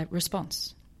have their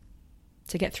response,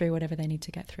 to get through whatever they need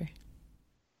to get through.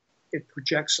 It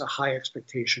projects a high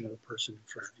expectation of the person in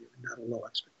front of you and not a low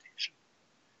expectation.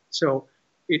 So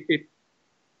it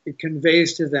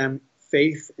conveys to them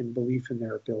faith and belief in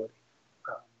their ability.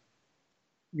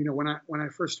 When I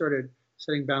first started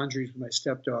setting boundaries with my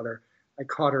stepdaughter, I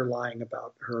caught her lying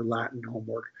about her Latin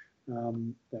homework that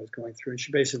I was going through, and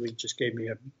she basically just gave me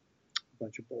a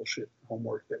bunch of bullshit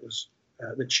homework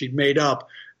that she'd made up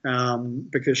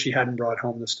because she hadn't brought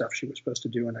home the stuff she was supposed to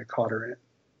do, and I caught her in it.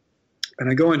 And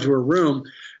I go into her room,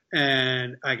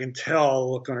 and I can tell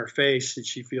the look on her face that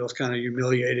she feels kind of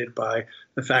humiliated by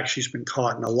the fact she's been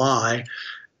caught in a lie.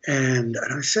 And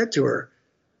I said to her,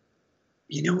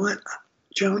 you know what,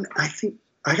 Joan, I think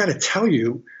I got to tell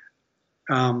you,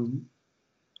 I'm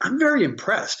very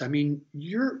impressed. I mean,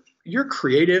 you're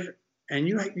creative, and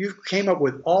you came up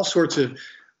with all sorts of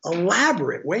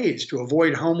elaborate ways to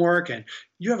avoid homework, and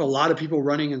you have a lot of people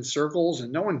running in circles,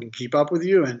 and no one can keep up with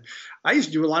you. And I used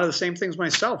to do a lot of the same things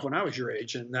myself when I was your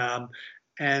age,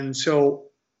 and so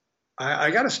I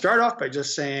got to start off by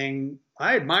just saying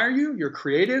I admire you. You're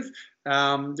creative.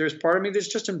 There's part of me that's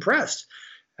just impressed.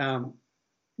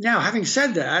 Now, having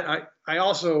said that, I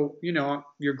also,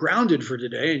 you're grounded for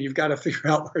today, and you've got to figure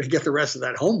out where to get the rest of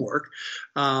that homework.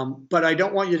 But I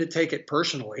don't want you to take it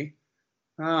personally,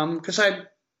 because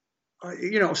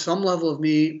some level of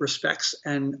me respects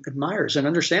and admires and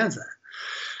understands that.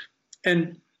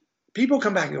 And people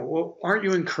come back and go, well, aren't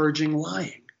you encouraging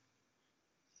lying?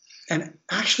 And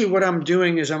actually what I'm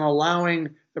doing is I'm allowing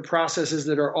the processes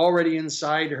that are already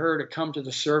inside her to come to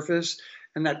the surface.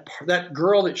 And that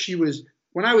girl that she was,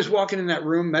 when I was walking in that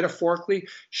room, metaphorically,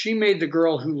 she made the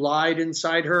girl who lied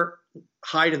inside her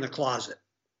hide in the closet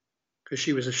because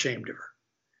she was ashamed of her.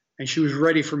 And she was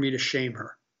ready for me to shame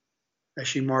her as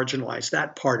she marginalized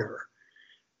that part of her.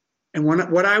 And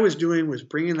what I was doing was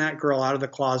bringing that girl out of the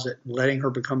closet and letting her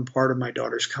become part of my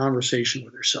daughter's conversation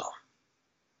with herself.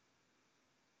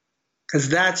 Because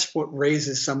that's what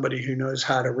raises somebody who knows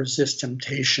how to resist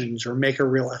temptations or make a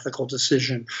real ethical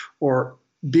decision or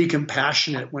be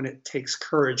compassionate when it takes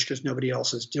courage because nobody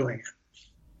else is doing it.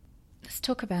 Let's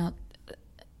talk about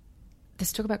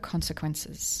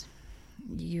consequences.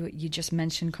 You just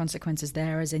mentioned consequences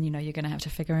there, as in, you're going to have to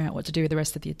figure out what to do with the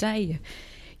rest of your day.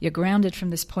 You're grounded from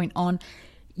this point on.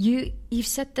 You've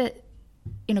said that,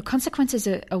 consequences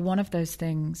are one of those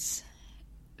things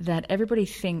that everybody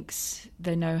thinks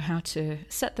they know how to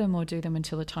set them or do them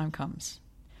until the time comes.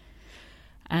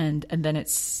 And then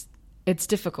it's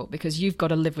difficult because you've got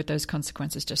to live with those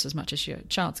consequences just as much as your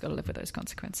child's got to live with those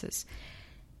consequences.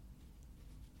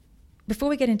 Before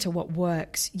we get into what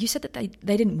works, you said that they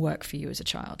didn't work for you as a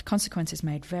child. Consequences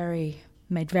made very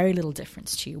little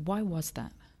difference to you. Why was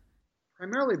that?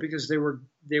 Primarily because they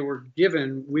were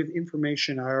given with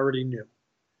information I already knew,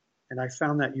 and I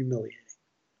found that humiliating.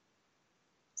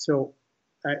 So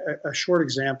a short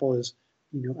example is,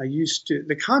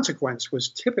 the consequence was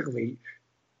typically,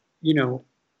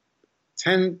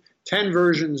 10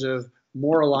 versions of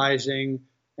moralizing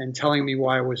and telling me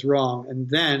why I was wrong, and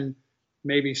then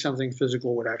maybe something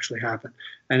physical would actually happen.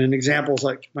 And an example is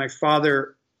like my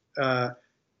father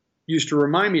used to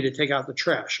remind me to take out the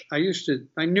trash. I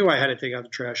knew I had to take out the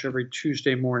trash every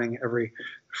Tuesday morning, every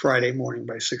Friday morning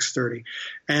by 6:30.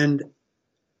 And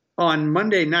on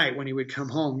Monday night when he would come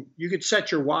home, you could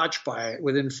set your watch by it.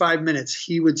 Within 5 minutes,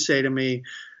 he would say to me,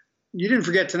 "You didn't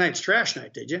forget tonight's trash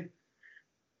night, did you?"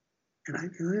 And I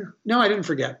go, "No, I didn't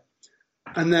forget."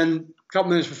 And then a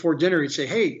couple minutes before dinner, he'd say,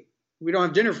 "Hey, we don't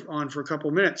have dinner on for a couple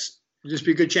of minutes. It'd just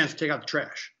be a good chance to take out the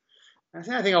trash." I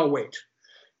said, "I think I'll wait."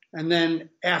 And then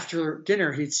after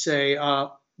dinner, he'd say,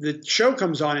 "The show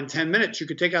comes on in 10 minutes. You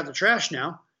could take out the trash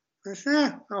now." I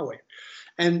said, "I'll wait."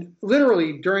 And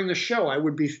literally during the show,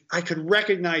 I could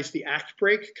recognize the act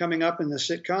break coming up in the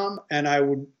sitcom. And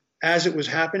as it was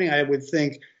happening, I would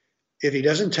think, if he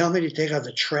doesn't tell me to take out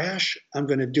the trash, I'm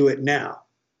going to do it now.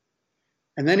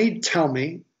 And then he'd tell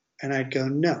me, and I'd go,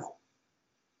 no.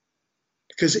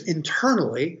 Because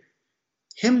internally,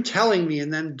 him telling me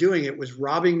and then doing it was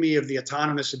robbing me of the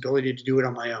autonomous ability to do it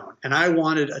on my own. And I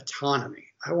wanted autonomy.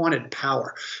 I wanted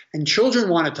power. And children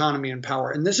want autonomy and power.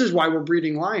 And this is why we're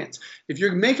breeding lions. If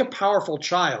you make a powerful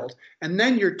child and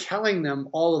then you're telling them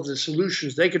all of the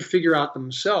solutions they could figure out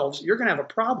themselves, you're going to have a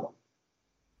problem.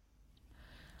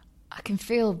 I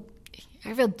feel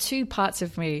two parts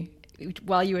of me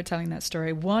while you were telling that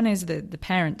story. One is the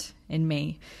parent in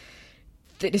me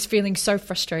that is feeling so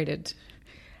frustrated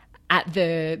at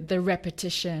the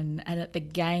repetition and at the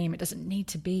game. It doesn't need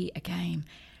to be a game.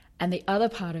 And the other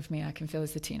part of me I can feel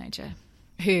is the teenager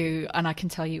who, and I can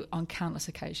tell you on countless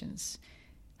occasions,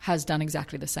 has done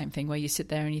exactly the same thing, where you sit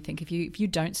there and you think, if you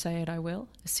don't say it, I will.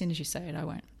 As soon as you say it, I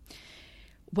won't.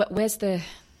 Where's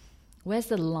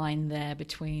the line there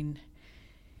between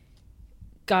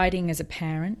guiding as a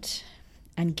parent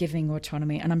and giving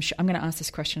autonomy? And I'm going to ask this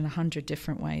question in 100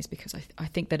 different ways because I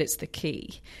think that it's the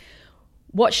key.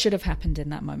 What should have happened in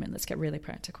that moment? Let's get really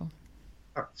practical.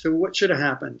 All right, so what should have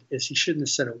happened is he shouldn't have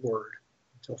said a word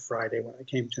until Friday when I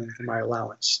came to him for my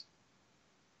allowance.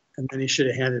 And then he should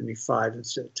have handed me $5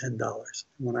 instead of $10.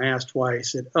 And when I asked why, he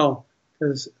said, "Oh,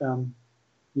 because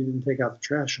you didn't take out the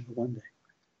trash on the one day."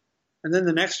 And then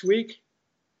the next week,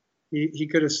 he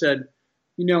could have said,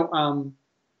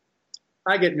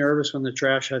 I get nervous when the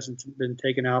trash hasn't been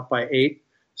taken out by 8.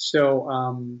 So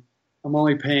I'm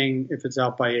only paying if it's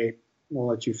out by 8. We'll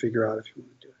let you figure out if you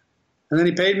want to do it. And then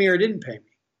he paid me or didn't pay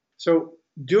me. So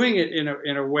doing it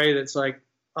in a way that's like,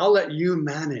 I'll let you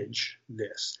manage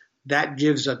this. That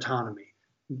gives autonomy.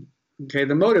 Okay,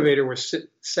 the motivator was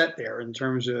set there in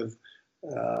terms of,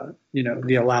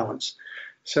 the allowance.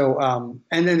 So,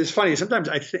 and then it's funny. Sometimes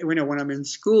I think, when I'm in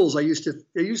schools, I used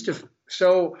to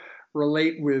so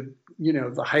relate with,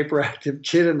 the hyperactive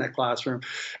kid in the classroom,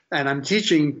 and I'm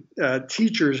teaching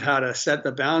teachers how to set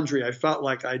the boundary. I felt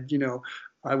like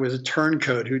I was a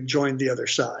turncoat who joined the other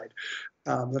side.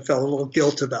 I felt a little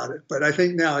guilt about it, but I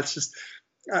think now it's just,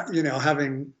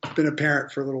 having been a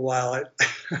parent for a little while,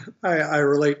 I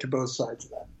relate to both sides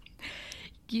of that.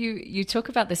 You talk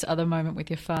about this other moment with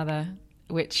your father,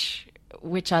 which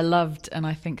I loved, and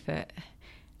I think that,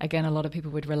 again, a lot of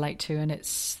people would relate to, and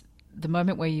it's the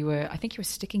moment where I think you were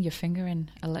sticking your finger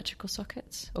in electrical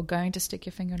sockets, or going to stick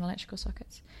your finger in electrical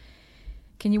sockets.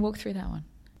 Can you walk through that one?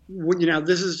 Well,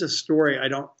 this is a story I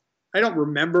don't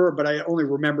remember, but I only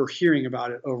remember hearing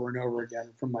about it over and over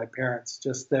again from my parents.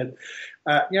 Just that,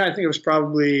 I think it was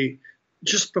probably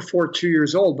just before 2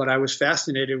 years old, but I was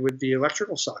fascinated with the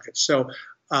electrical sockets. So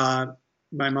my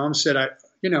mom said, I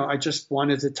just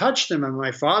wanted to touch them, and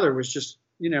my father was just,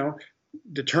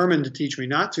 determined to teach me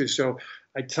not to. So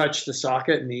I touched the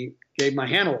socket, and he gave my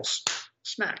hand a little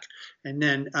smack. And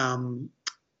then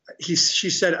she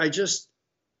said, I just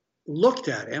looked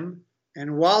at him,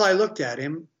 and while I looked at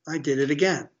him, I did it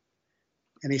again.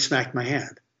 And he smacked my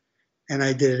hand. And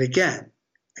I did it again.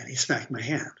 And he smacked my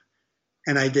hand.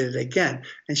 And I did it again.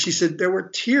 And she said, there were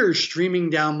tears streaming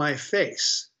down my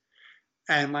face.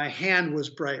 And my hand was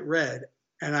bright red.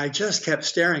 And I just kept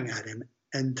staring at him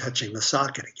and touching the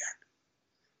socket again.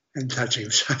 And touching.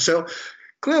 So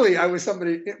clearly I was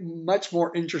somebody much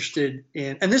more interested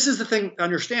in, and this is the thing to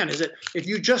understand, is that if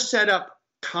you just set up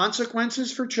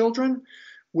consequences for children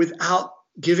without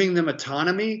giving them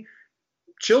autonomy,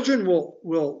 children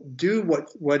will do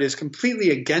what is completely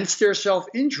against their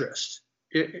self-interest.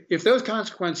 If those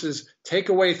consequences take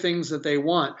away things that they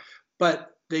want,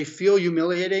 but they feel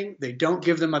humiliating, they don't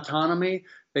give them autonomy,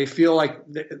 they feel like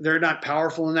they're not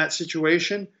powerful in that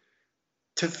situation,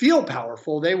 to feel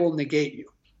powerful, they will negate you.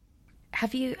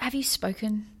 Have you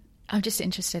spoken, I'm just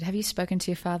interested, have you spoken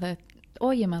to your father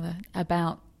or your mother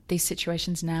about these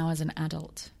situations now as an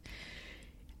adult?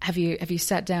 Have you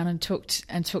sat down and talked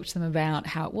to them about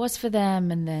how it was for them,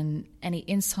 and then any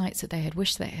insights that they had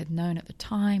wished they had known at the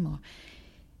time, or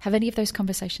have any of those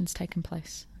conversations taken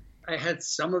place? I had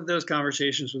some of those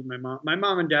conversations with my mom. My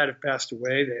mom and dad have passed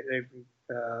away.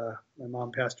 My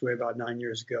mom passed away about 9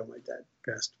 years ago. My dad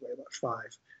passed away about 5.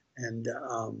 And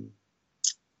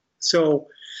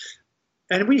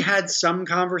and we had some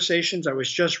conversations. I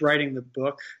was just writing the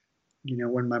book,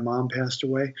 when my mom passed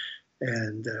away.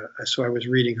 And so I was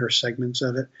reading her segments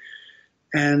of it.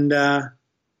 And,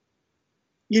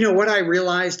 what I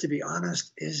realized, to be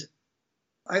honest, is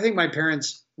I think my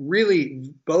parents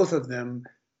really, both of them,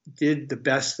 did the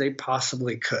best they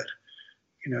possibly could.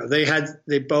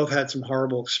 They both had some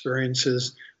horrible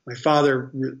experiences. My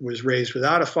father was raised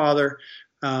without a father,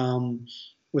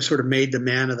 was sort of made the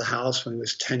man of the house when he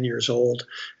was 10 years old.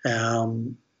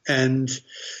 And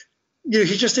he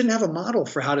just didn't have a model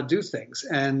for how to do things.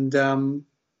 And, I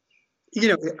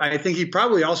think he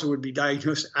probably also would be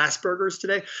diagnosed Asperger's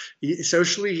today.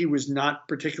 Socially, he was not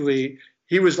particularly,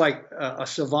 he was like a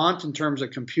savant in terms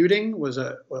of computing, was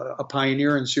a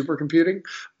pioneer in supercomputing.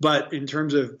 But in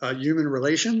terms of human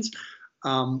relations,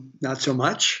 not so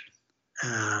much.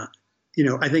 I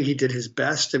think he did his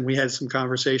best, and we had some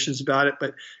conversations about it,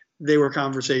 but they were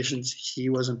conversations he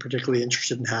wasn't particularly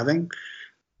interested in having.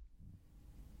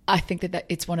 I think that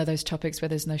it's one of those topics where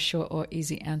there's no short or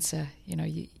easy answer.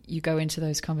 You go into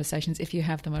those conversations, if you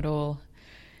have them at all,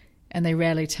 and they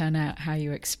rarely turn out how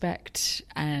you expect.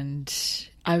 And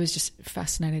I was just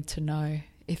fascinated to know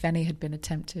if any had been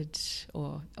attempted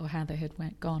or how they had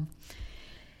gone.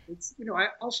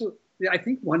 I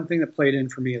think one thing that played in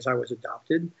for me is I was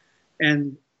adopted.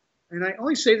 And I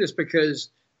only say this because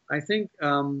I think,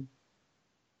 I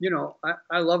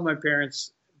love my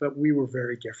parents, but we were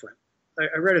very different.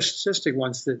 I read a statistic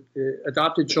once that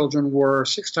adopted children were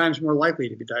 6 times more likely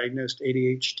to be diagnosed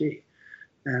ADHD.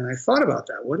 And I thought about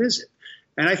that. What is it?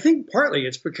 And I think partly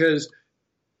it's because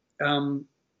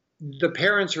the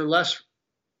parents are less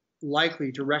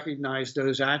likely to recognize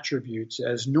those attributes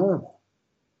as normal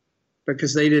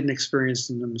because they didn't experience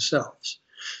them themselves.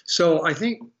 So I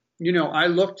think, I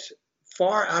looked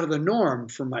far out of the norm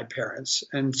for my parents,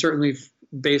 and certainly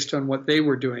based on what they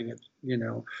were doing,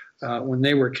 when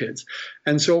they were kids.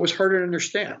 And so it was harder to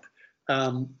understand.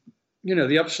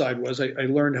 The upside was I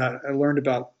learned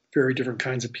about very different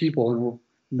kinds of people, and were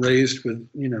raised with,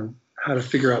 how to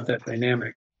figure out that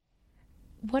dynamic.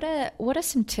 What are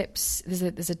some tips?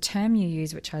 There's a term you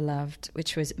use which I loved,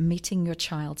 which was meeting your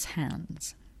child's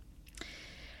hands.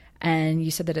 And you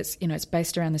said that it's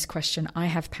based around this question: I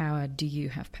have power. Do you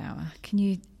have power? Can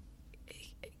you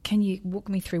walk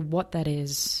me through what that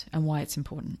is and why it's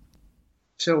important?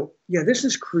 So, this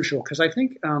is crucial because I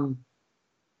think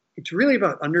it's really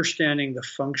about understanding the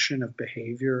function of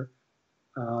behavior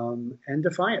and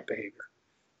defiant behavior.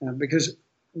 Because,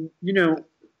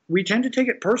 we tend to take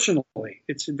it personally.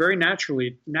 It's very natural.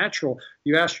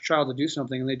 You ask your child to do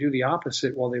something and they do the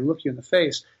opposite while they look you in the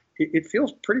face. It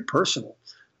feels pretty personal.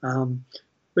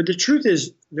 But the truth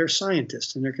is they're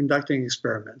scientists and they're conducting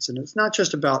experiments. And it's not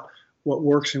just about what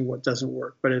works and what doesn't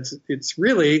work, but it's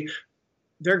really,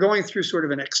 they're going through sort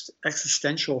of an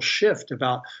existential shift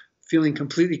about feeling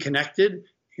completely connected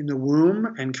in the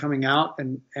womb and coming out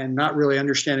and not really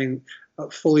understanding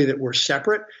fully that we're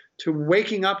separate, to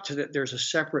waking up to that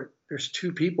there's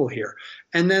 2 people here.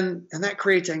 And that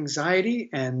creates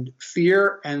anxiety and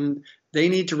fear, and they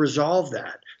need to resolve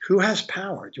that. Who has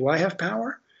power? Do I have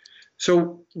power?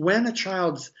 So when a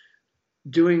child's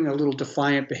doing a little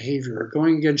defiant behavior or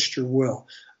going against your will,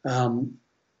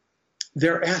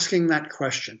 they're asking that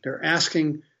question. They're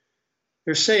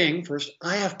saying first,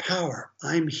 I have power.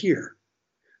 I'm here.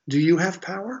 Do you have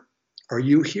power? Are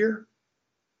you here?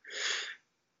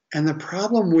 And the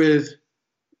problem with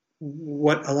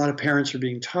what a lot of parents are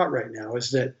being taught right now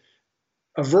is that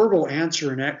a verbal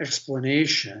answer and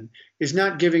explanation is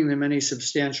not giving them any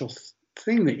substantial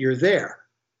thing that you're there.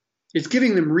 It's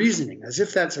giving them reasoning, as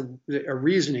if that's a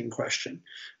reasoning question.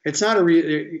 It's not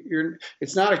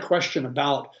a question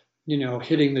about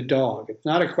hitting the dog. It's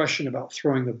not a question about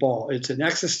throwing the ball. It's an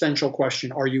existential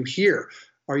question. Are you here?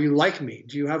 Are you like me?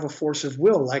 Do you have a force of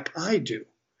will like I do?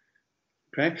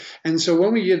 Okay. And so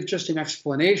when we give just an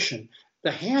explanation,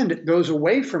 the hand goes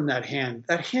away from that hand.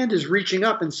 That hand is reaching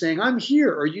up and saying, I'm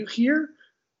here. Are you here?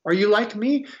 Are you like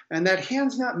me? And that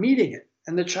hand's not meeting it.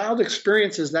 And the child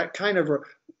experiences that kind of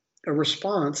a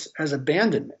response as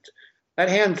abandonment. That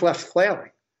hand's left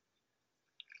flailing.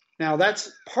 Now,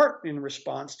 that's part in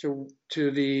response to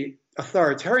the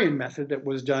authoritarian method that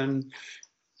was done,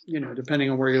 depending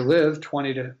on where you live,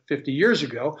 20 to 50 years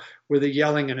ago, with a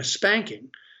yelling and a spanking.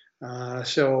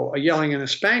 So a yelling and a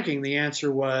spanking, the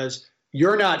answer was,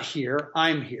 you're not here,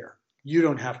 I'm here. You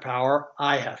don't have power,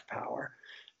 I have power.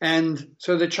 And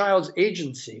so the child's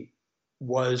agency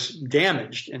was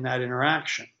damaged in that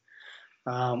interaction.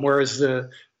 Whereas the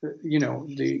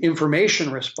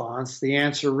information response, the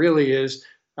answer really is,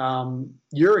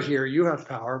 you're here, you have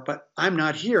power, but I'm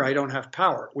not here, I don't have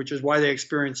power, which is why they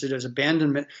experience it as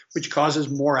abandonment, which causes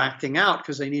more acting out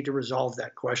because they need to resolve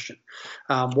that question.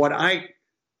 What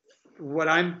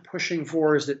I'm pushing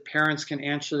for is that parents can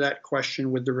answer that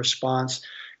question with the response,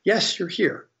 yes, you're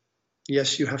here.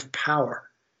 Yes, you have power.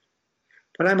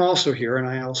 But I'm also here and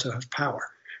I also have power.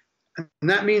 And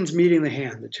that means meeting the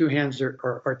hand. The two hands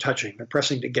are touching, they're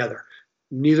pressing together.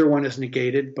 Neither one is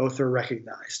negated, both are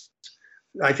recognized.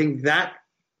 I think that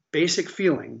basic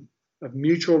feeling of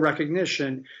mutual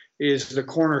recognition is the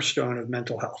cornerstone of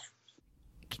mental health.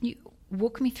 Can you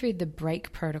walk me through the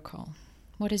break protocol?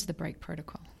 What is the break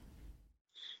protocol?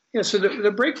 Yeah, so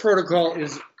the break protocol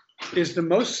is the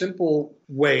most simple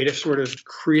way to sort of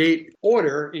create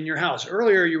order in your house.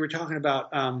 Earlier, you were talking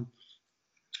about,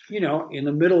 in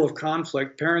the middle of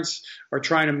conflict, parents are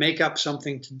trying to make up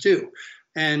something to do.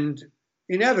 And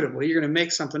inevitably, you're going to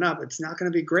make something up. It's not going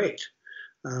to be great.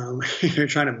 You're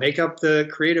trying to make up the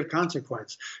creative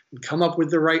consequence and come up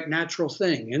with the right natural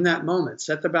thing in that moment,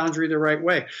 set the boundary the right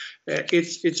way.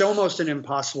 It's almost an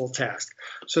impossible task.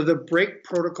 So the break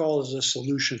protocol is a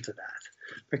solution to that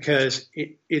because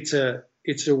it's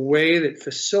a way that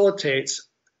facilitates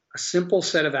a simple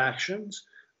set of actions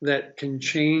that can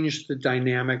change the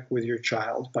dynamic with your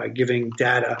child by giving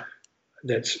data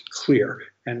that's clear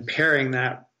and pairing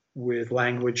that with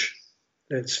language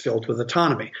that's filled with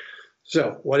autonomy.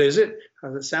 So what is it? How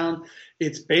does it sound?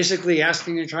 It's basically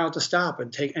asking your child to stop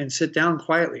and sit down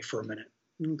quietly for a minute.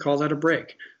 You can call that a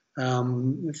break.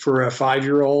 For a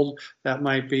 5-year-old, that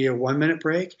might be a 1-minute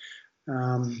break.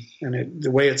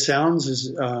 The way it sounds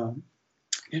is,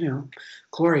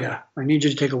 Gloria, I need you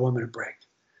to take a 1-minute break.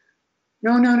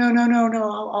 No,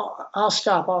 I'll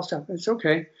stop. It's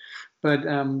okay. But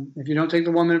if you don't take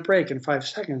the 1-minute break in 5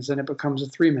 seconds, then it becomes a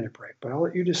 3-minute break. But I'll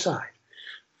let you decide.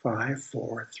 5,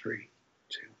 4, 3,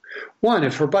 2, 1.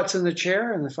 If her butt's in the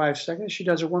chair in the 5 seconds, she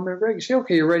does a 1-minute break. You say,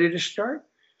 okay, you ready to start?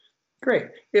 Great.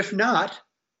 If not,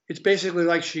 it's basically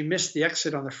like she missed the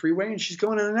exit on the freeway and she's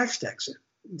going to the next exit.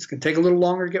 It's going to take a little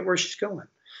longer to get where she's going.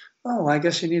 Oh, I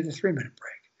guess you need the 3-minute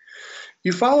break.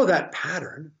 You follow that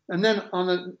pattern, and then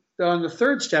on the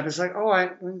third step, it's like,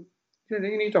 you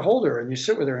need to hold her, and you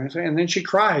sit with her, and then she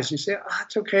cries. You say,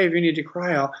 it's okay if you need to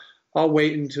cry. I'll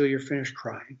wait until you're finished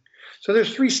crying. So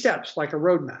there's 3 steps, like a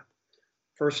roadmap.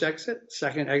 First exit,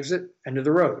 second exit, end of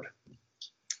the road.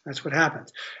 That's what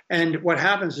happens. And what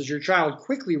happens is your child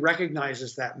quickly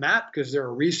recognizes that map because they're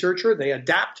a researcher. They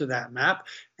adapt to that map.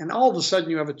 And all of a sudden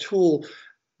you have a tool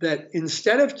that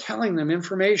instead of telling them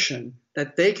information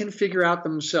that they can figure out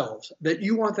themselves, that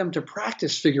you want them to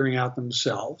practice figuring out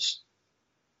themselves,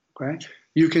 okay,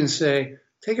 you can say,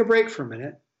 take a break for a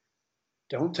minute.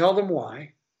 Don't tell them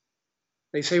why.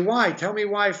 They say, why? Tell me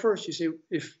why first. You say,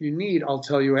 if you need, I'll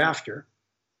tell you after.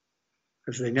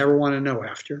 Because they never want to know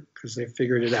after, because they've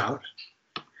figured it out.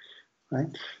 Right?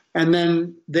 And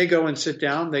then they go and sit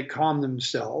down. They calm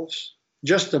themselves.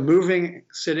 Just the moving,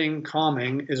 sitting,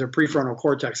 calming is a prefrontal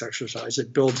cortex exercise.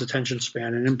 It builds attention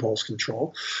span and impulse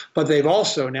control. But they've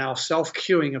also now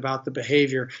self-cueing about the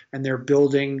behavior, and they're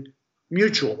building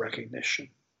mutual recognition.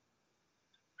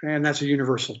 And that's a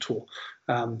universal tool.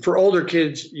 For older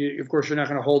kids, of course, you're not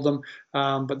going to hold them,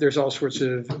 but there's all sorts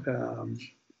of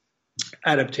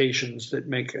adaptations that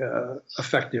make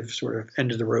effective sort of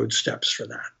end-of-the-road steps for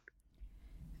that.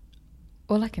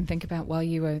 All I can think about while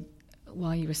you were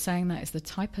saying that is the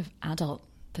type of adult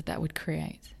that would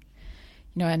create.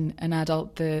 An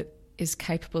adult that is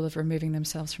capable of removing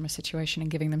themselves from a situation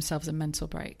and giving themselves a mental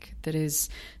break, that is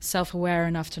self-aware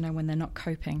enough to know when they're not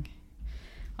coping,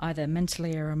 either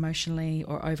mentally or emotionally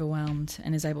or overwhelmed,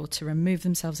 and is able to remove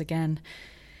themselves again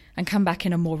and come back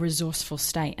in a more resourceful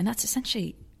state. And that's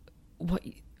essentially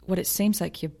what it seems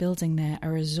like you're building there,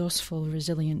 a resourceful,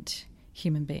 resilient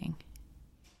human being.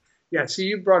 Yeah, so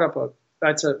you brought up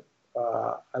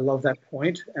I love that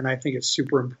point, and I think it's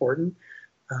super important.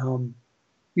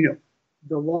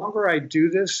 the longer I do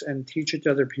this and teach it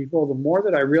to other people, the more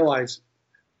that I realize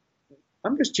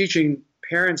I'm just teaching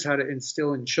parents how to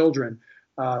instill in children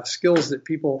skills that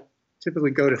people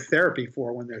typically go to therapy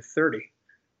for when they're 30,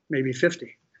 maybe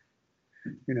 50.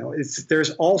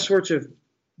 There's all sorts of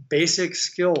basic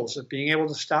skills of being able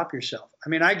to stop yourself. I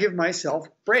mean, I give myself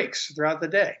breaks throughout the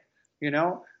day.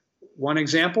 One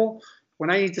example,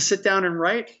 when I need to sit down and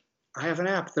write, I have an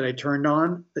app that I turned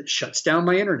on that shuts down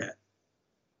my internet.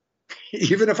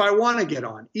 Even if I want to get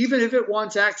on, even if it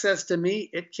wants access to me,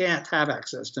 it can't have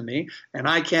access to me, and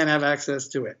I can't have access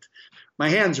to it. My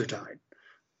hands are tied.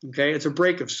 Okay, it's a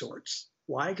break of sorts.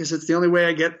 Why? Because it's the only way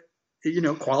I get,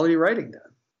 quality writing done.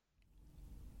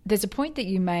 There's a point that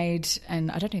you made,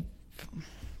 and I don't know,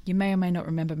 you may or may not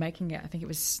remember making it. I think it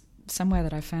was somewhere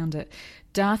that I found it.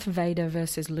 Darth Vader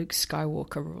versus Luke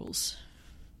Skywalker rules.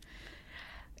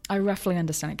 I roughly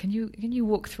understand it. Can you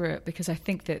walk through it? Because I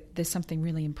think that there's something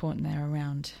really important there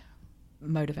around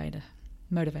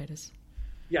motivators.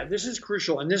 Yeah, this is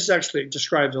crucial. And this actually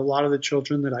describes a lot of the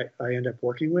children that I end up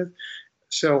working with.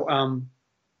 So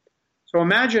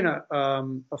imagine a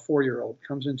 4-year-old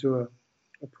comes into a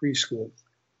preschool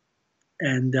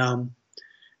and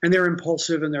they're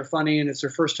impulsive and they're funny and it's their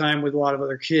first time with a lot of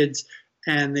other kids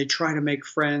and they try to make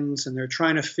friends and they're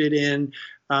trying to fit in.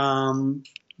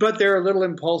 But they're a little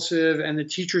impulsive and the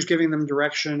teacher's giving them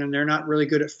direction and they're not really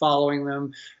good at following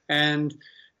them. And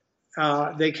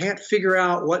they can't figure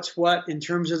out what's what in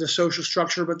terms of the social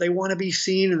structure, but they want to be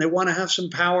seen and they want to have some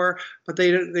power, but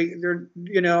they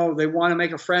want to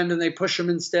make a friend and they push them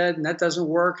instead and that doesn't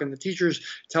work. And the teacher's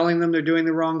telling them they're doing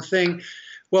the wrong thing.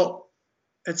 Well,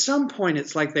 at some point,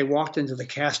 it's like they walked into the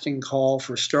casting call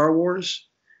for Star Wars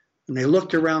and they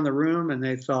looked around the room and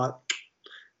they thought,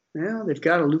 well, they've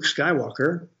got a Luke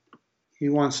Skywalker. He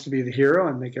wants to be the hero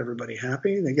and make everybody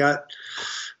happy. They got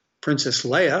Princess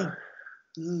Leia.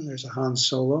 There's a Han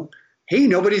Solo. Hey,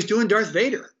 nobody's doing Darth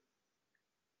Vader.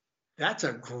 That's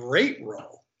a great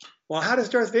role. Well, how does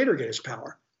Darth Vader get his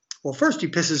power? Well, first, he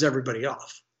pisses everybody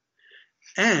off.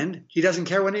 And he doesn't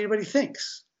care what anybody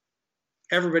thinks.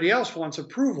 Everybody else wants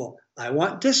approval. I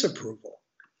want disapproval.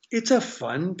 It's a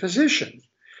fun position.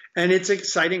 And it's an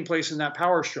exciting place in that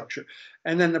power structure.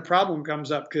 And then the problem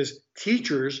comes up because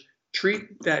teachers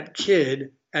treat that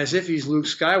kid as if he's Luke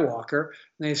Skywalker.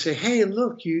 And they say, hey,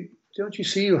 look, don't you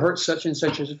see you hurt such and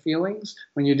such as feelings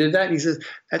when you did that? And he says,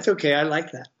 that's okay, I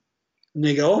like that. And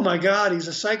they go, oh my God, he's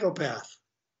a psychopath.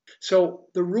 So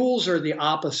the rules are the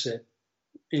opposite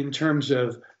in terms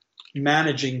of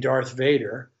managing Darth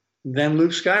Vader than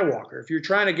Luke Skywalker. If you're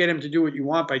trying to get him to do what you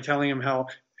want by telling him how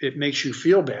it makes you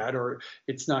feel bad or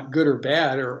it's not good or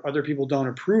bad or other people don't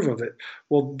approve of it,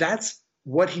 well, that's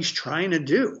what he's trying to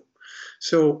do.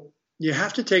 So you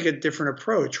have to take a different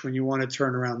approach when you want to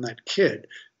turn around that kid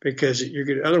because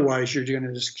otherwise you're going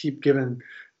to just keep giving,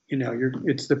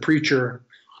 it's the preacher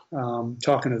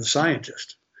talking to the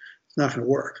scientist. It's not going to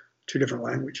work. Two different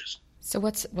languages. So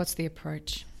what's the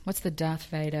approach? What's the Darth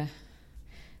Vader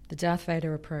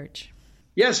approach?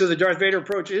 Yeah, so the Darth Vader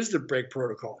approach is the break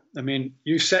protocol. I mean,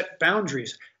 you set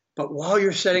boundaries, but while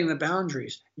you're setting the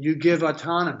boundaries, you give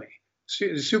autonomy.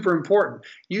 It's super important.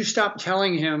 You stop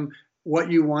telling him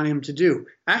what you want him to do.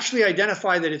 Actually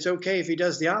identify that it's okay if he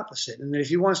does the opposite, and that if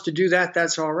he wants to do that,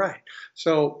 that's all right.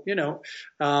 So,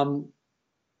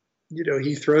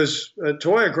 he throws a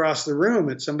toy across the room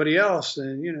at somebody else,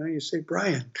 and, you say,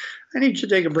 Brian, I need you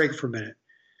to take a break for a minute.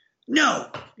 No,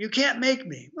 you can't make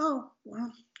me. Oh,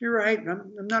 well, you're right.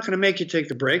 I'm not going to make you take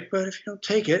the break, but if you don't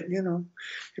take it,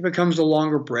 it becomes a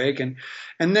longer break. And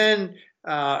then,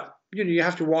 you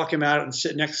have to walk him out and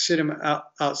sit him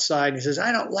outside. And he says,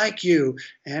 I don't like you.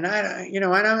 And I'm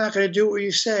not going to do what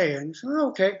you say. And he says, oh,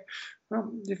 okay.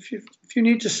 Well, if you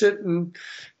need to sit and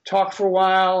talk for a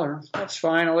while, or that's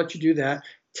fine, I'll let you do that.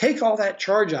 Take all that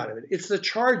charge out of it. It's the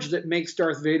charge that makes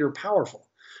Darth Vader powerful.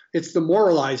 It's the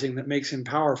moralizing that makes him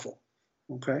powerful.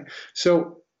 Okay?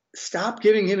 So stop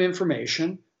giving him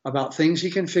information about things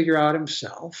he can figure out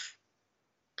himself,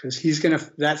 because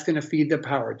that's going to feed the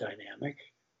power dynamic.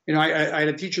 I had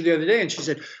a teacher the other day, and she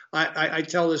said, I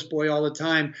tell this boy all the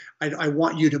time, I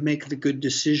want you to make the good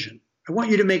decision. I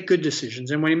want you to make good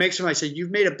decisions. And when he makes them, I say,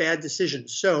 you've made a bad decision.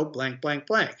 So blank, blank,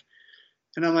 blank.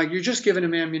 And I'm like, you're just giving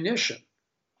him ammunition,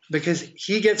 because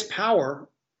he gets power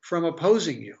from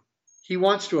opposing you. He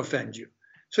wants to offend you.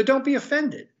 So don't be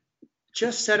offended.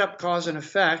 Just set up cause and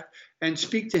effect and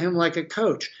speak to him like a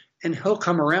coach, and he'll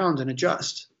come around and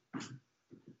adjust.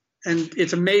 And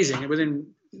it's amazing.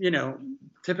 Within,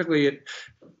 typically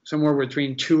somewhere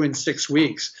between 2 and 6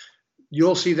 weeks,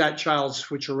 you'll see that child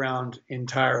switch around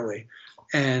entirely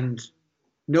and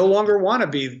no longer want to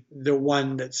be the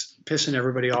one that's pissing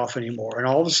everybody off anymore. And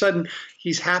all of a sudden,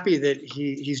 he's happy that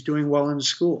he's doing well in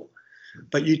school.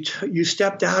 But you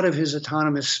stepped out of his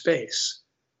autonomous space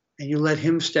and you let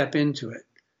him step into it.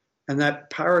 And that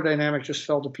power dynamic just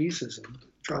fell to pieces and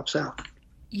drops out.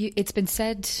 It's been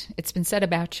said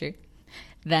about you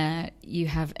that you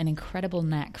have an incredible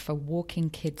knack for walking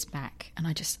kids back. And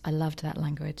I loved that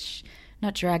language.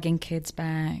 Not dragging kids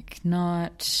back,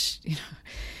 not,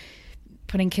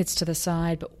 putting kids to the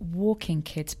side, but walking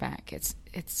kids back. It's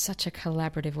such a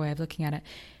collaborative way of looking at it.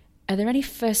 Are there any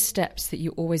first steps that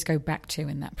you always go back to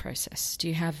in that process? Do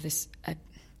you have this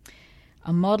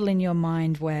a model in your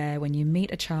mind where when you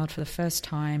meet a child for the first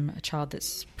time, a child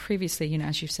that's previously,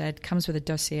 as you've said, comes with a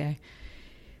dossier,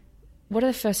 what are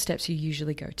the first steps you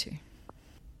usually go to?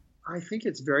 I think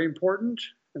it's very important,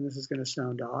 and this is going to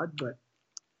sound odd, but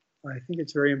I think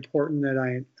it's very important that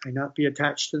I not be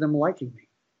attached to them liking me.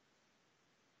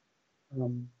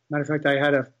 Matter of fact, I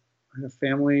had a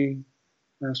family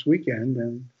last weekend,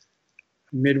 and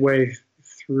midway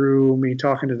through me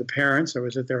talking to the parents, I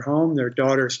was at their home. Their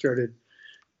daughter started,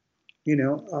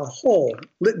 a whole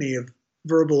litany of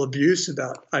verbal abuse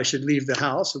about I should leave the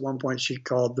house. At one point, she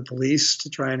called the police to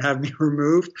try and have me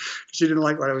removed. She didn't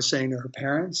like what I was saying to her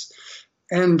parents.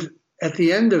 And at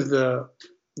the end of the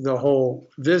whole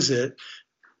visit,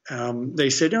 they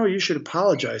said, "No, you should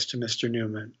apologize to Mr.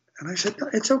 Newman." And I said, "No,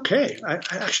 it's okay.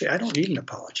 I don't need an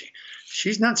apology.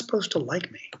 She's not supposed to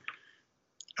like me.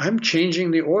 I'm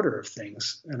changing the order of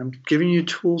things, and I'm giving you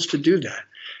tools to do that.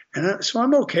 And so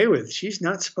I'm okay with it. She's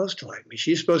not supposed to like me.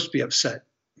 She's supposed to be upset.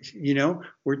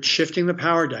 We're shifting the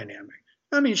power dynamic.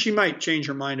 I mean, she might change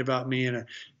her mind about me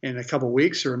in a couple of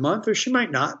weeks or a month, or she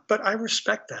might not, but I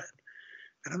respect that,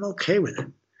 and I'm okay with it."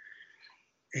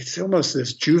 It's almost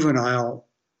this juvenile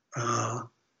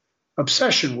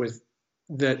obsession with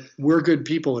that we're good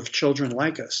people if children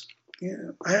like us.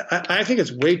 I think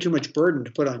it's way too much burden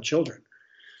to put on children.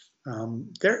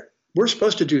 We're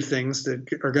supposed to do things that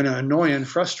are going to annoy and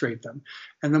frustrate them.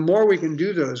 And the more we can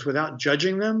do those without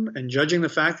judging them and judging the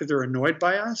fact that they're annoyed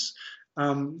by us,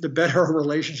 the better our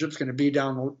relationship's going to be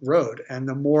down the road. And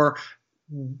the more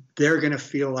they're going to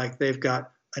feel like they've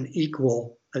got an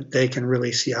equal that they can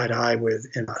really see eye to eye with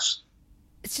in us.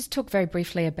 Let's just talk very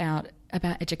briefly about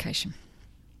education.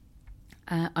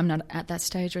 I'm not at that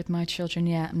stage with my children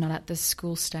yet. I'm not at the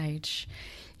school stage.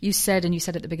 You said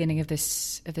at the beginning of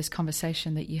this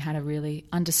conversation that you had a really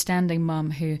understanding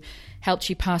mum who helped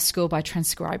you pass school by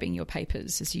transcribing your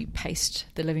papers as you paced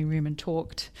the living room and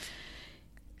talked.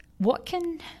 What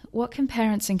can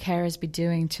parents and carers be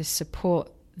doing to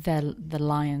support the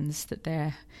lions that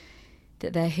they're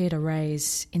here to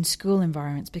raise in school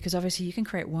environments? Because obviously you can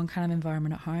create one kind of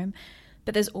environment at home,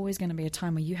 but there's always going to be a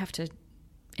time where you have to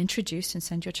introduce and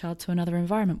send your child to another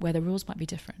environment where the rules might be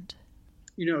different.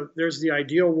 There's the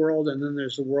ideal world, and then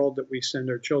there's the world that we send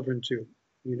our children to,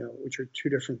 which are two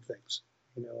different things.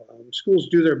 Schools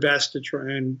do their best to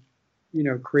try and,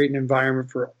 create an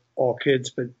environment for all kids,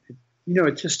 but,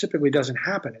 it just typically doesn't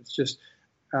happen. It's just,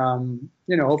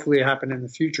 hopefully it happen in the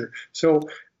future. So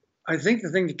I think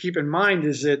the thing to keep in mind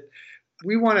is that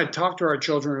we want to talk to our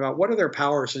children about what are their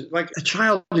powers. Like a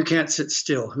child who can't sit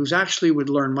still, who's actually would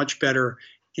learn much better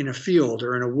in a field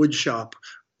or in a wood shop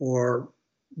or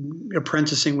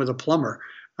apprenticing with a plumber,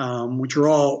 which are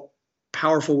all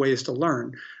powerful ways to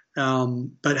learn,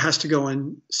 but has to go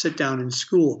and sit down in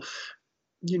school.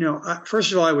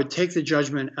 First of all, I would take the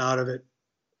judgment out of it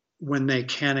when they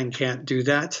can and can't do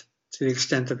that to the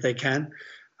extent that they can.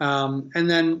 And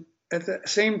then at the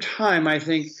same time, I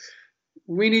think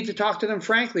we need to talk to them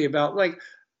frankly about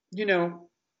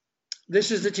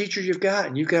this is the teacher you've got,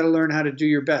 and you've got to learn how to do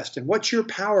your best. And what's your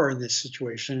power in this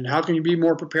situation? And how can you be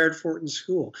more prepared for it in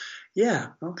school? Yeah,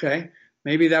 okay.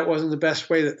 Maybe that wasn't the best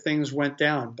way that things went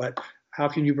down, but how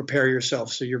can you prepare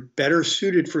yourself so you're better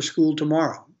suited for school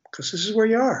tomorrow? Because this is where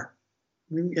you are.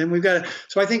 And we've got to,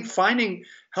 so I think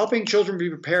helping children be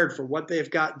prepared for what they've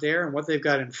got there and what they've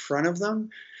got in front of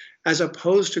them, as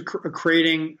opposed to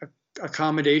creating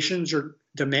accommodations or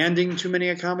demanding too many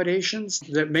accommodations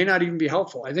that may not even be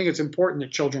helpful. I think it's important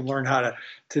that children learn how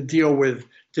to deal with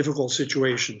difficult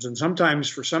situations. And sometimes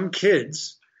for some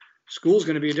kids, school's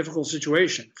going to be a difficult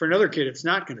situation. For another kid, it's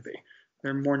not going to be.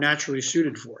 They're more naturally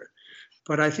suited for it.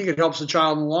 But I think it helps the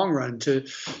child in the long run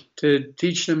to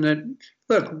teach them that,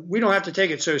 look, we don't have to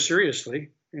take it so seriously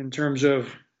in terms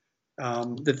of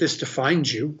that this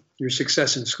defines you, your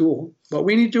success in school, but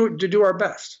we need to do our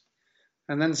best.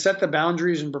 And then set the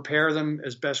boundaries and prepare them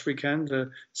as best we can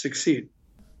to succeed.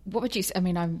 What would you say? I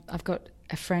mean, I've got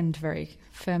a friend very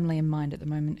firmly in mind at the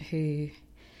moment who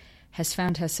has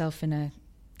found herself in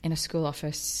in a school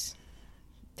office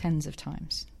tens of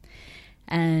times.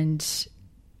 And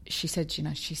she said,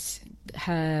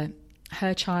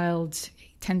 her child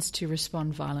tends to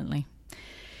respond violently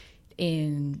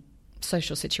in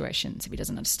social situations. If he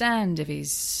doesn't understand, if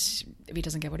he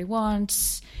doesn't get what he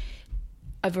wants,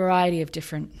 a variety of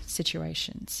different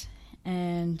situations.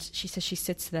 And she says she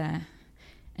sits there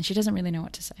and she doesn't really know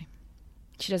what to say.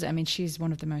 She's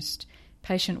one of the most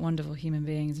patient, wonderful human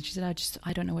beings. And she said,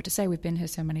 I don't know what to say. We've been here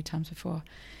so many times before.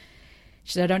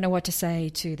 She said, I don't know what to say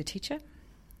to the teacher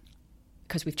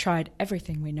because we've tried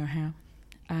everything we know how.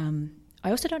 I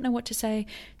also don't know what to say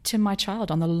to my child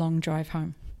on the long drive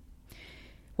home,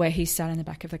 where he sat in the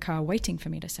back of the car waiting for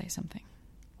me to say something.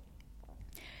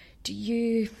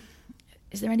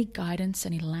 Is there any guidance,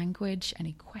 any language,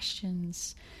 any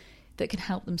questions that can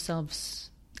help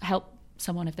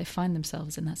someone if they find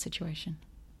themselves in that situation?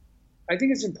 I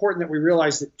think it's important that we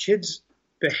realize that kids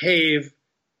behave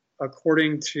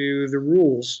according to the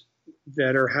rules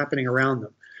that are happening around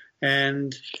them.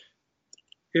 And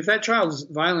if that child is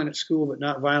violent at school but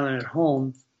not violent at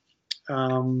home,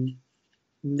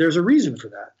 there's a reason for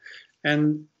that.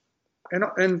 And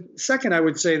second, I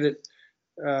would say that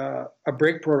a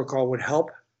break protocol would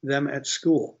help them at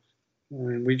school.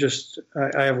 And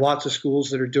I have lots of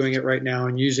schools that are doing it right now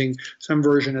and using some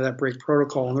version of that break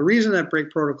protocol. And the reason that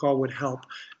break protocol would help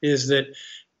is that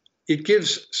it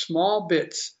gives small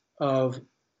bits of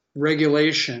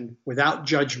regulation without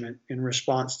judgment in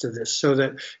response to this, so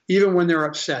that even when they're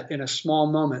upset in a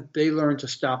small moment, they learn to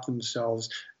stop themselves,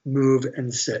 move,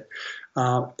 and sit.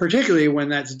 Particularly when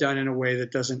that's done in a way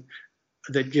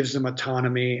that gives them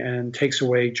autonomy and takes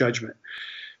away judgment.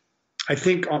 I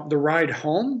think on the ride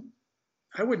home,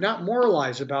 I would not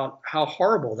moralize about how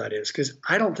horrible that is, because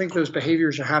I don't think those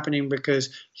behaviors are happening because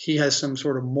he has some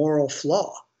sort of moral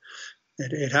flaw.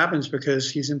 It happens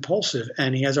because he's impulsive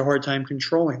and he has a hard time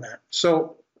controlling that.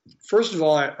 So first of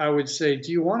all, I would say,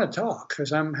 do you want to talk?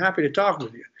 Because I'm happy to talk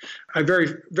with you. I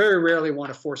very, very rarely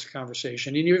want to force a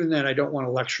conversation. And even then, I don't want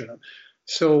to lecture them.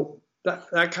 So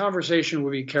that conversation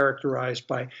would be characterized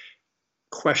by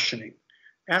questioning,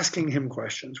 asking him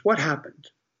questions. What happened?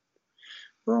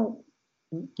 Well,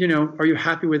 are you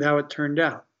happy with how it turned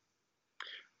out?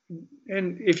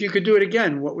 And if you could do it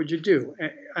again, what would you do?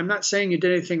 I'm not saying you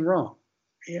did anything wrong.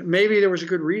 Maybe there was a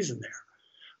good reason there.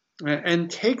 And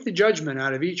take the judgment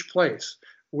out of each place.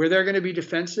 Where they're going to be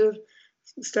defensive,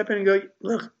 step in and go,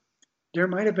 look, there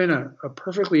might have been a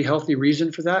perfectly healthy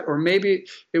reason for that. Or maybe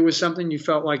it was something you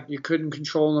felt like you couldn't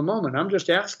control in the moment. I'm just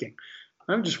asking.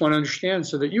 I just want to understand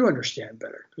so that you understand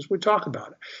better, because we talk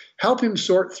about it. Help him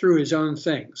sort through his own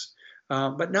things,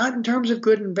 but not in terms of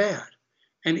good and bad.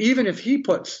 And even if he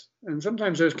and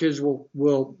sometimes those kids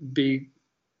will be,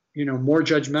 more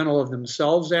judgmental of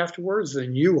themselves afterwards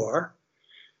than you are.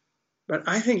 But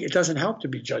I think it doesn't help to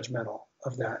be judgmental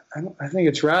of that. I think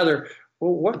it's rather,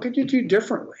 well, what could you do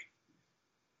differently?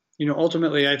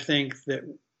 Ultimately, I think that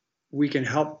we can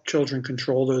help children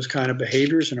control those kind of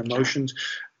behaviors and emotions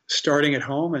starting at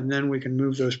home, and then we can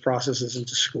move those processes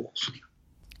into schools.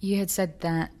 You had said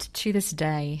that to this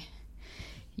day,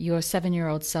 your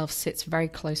 7-year-old self sits very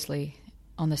closely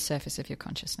on the surface of your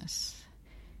consciousness,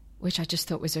 which I just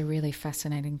thought was a really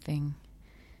fascinating thing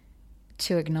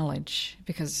to acknowledge,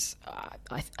 because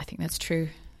I think that's true.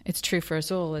 It's true for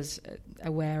us all, as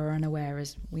aware or unaware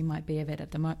as we might be of it at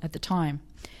the time.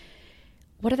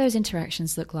 What do those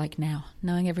interactions look like now,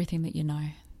 knowing everything that you know?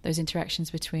 Those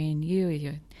interactions between you,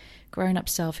 your grown-up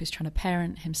self who's trying to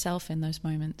parent himself in those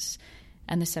moments,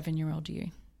 and the 7-year-old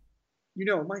you.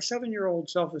 My 7-year-old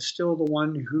self is still the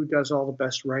one who does all the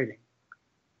best writing.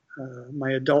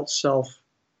 My adult self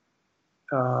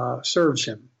serves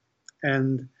him.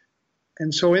 And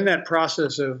so in that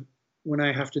process of when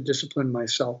I have to discipline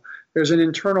myself, there's an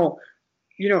internal,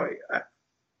 I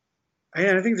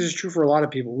think this is true for a lot of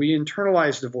people. We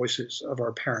internalize the voices of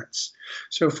our parents.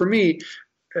 So for me,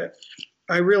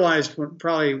 I realized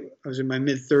I was in my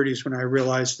mid-30s when I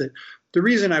realized that the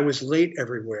reason I was late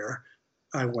everywhere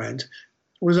I went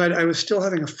was I was still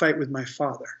having a fight with my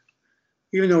father,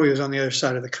 even though he was on the other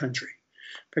side of the country,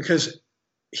 because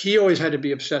he always had to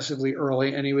be obsessively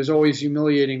early, and he was always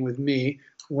humiliating with me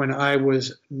when I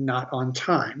was not on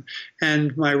time.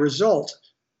 And my response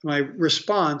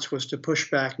was to push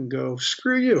back and go,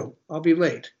 screw you, I'll be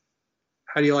late.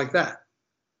 How do you like that?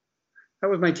 That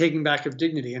was my taking back of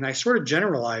dignity. And I sort of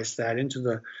generalized that in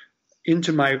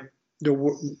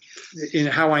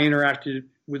how I interacted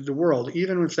with the world,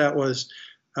 even if that was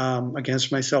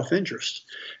against my self-interest.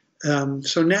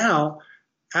 So now,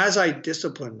 as I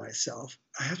discipline myself,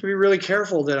 I have to be really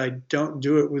careful that I don't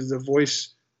do it with the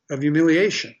voice of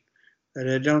humiliation. that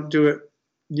I don't do it,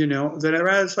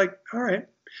 that it's like, all right,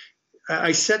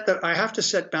 I have to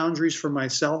set boundaries for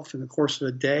myself in the course of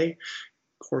a day,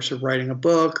 course of writing a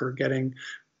book or getting,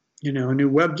 a new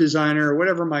web designer or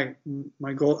whatever my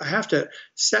goal. I have to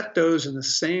set those in the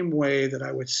same way that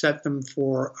I would set them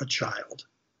for a child.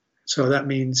 So that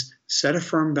means set a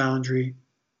firm boundary,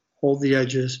 hold the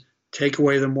edges, take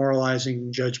away the moralizing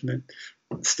and judgment,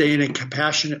 stay in a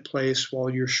compassionate place while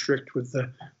you're strict with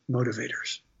the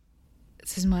motivators.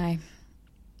 This is my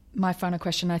final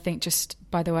question. I think, just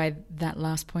by the way, that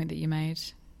last point that you made,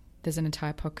 there's an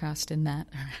entire podcast in that.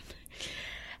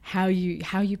 How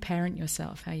you parent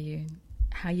yourself, how you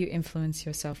influence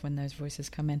yourself when those voices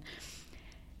come in.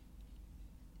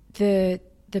 The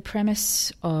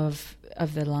premise of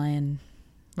the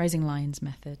raising lions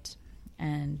method,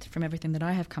 and from everything that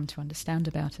I have come to understand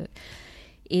about it,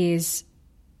 is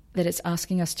that it's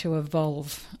asking us to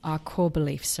evolve our core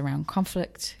beliefs around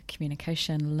conflict,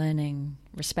 communication, learning,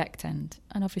 respect, and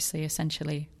obviously,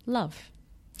 essentially, love.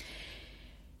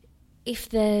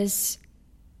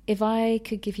 If I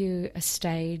could give you a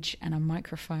stage and a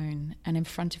microphone, and in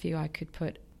front of you I could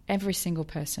put every single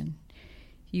person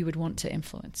you would want to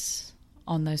influence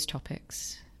on those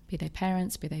topics, be they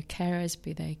parents, be they carers,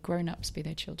 be they grown-ups, be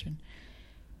they children,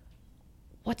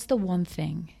 what's the one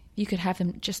thing? You could have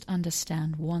them just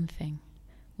understand one thing.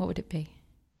 What would it be?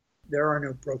 There are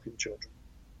no broken children.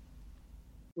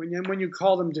 When you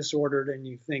call them disordered and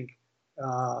you think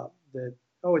that,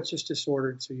 it's just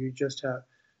disordered, so you just have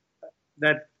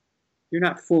that, you're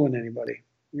not fooling anybody.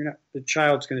 The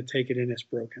child's going to take it in as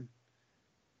broken.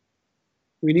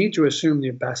 We need to assume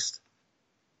the best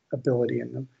ability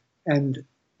in them. And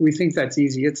we think that's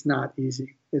easy. It's not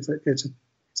easy. It's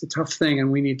a tough thing,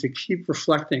 and we need to keep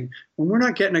reflecting. When we're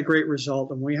not getting a great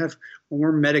result, and when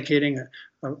we're medicating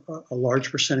a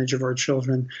large percentage of our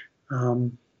children,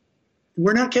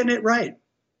 we're not getting it right.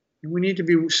 And we need to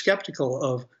be skeptical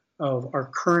of our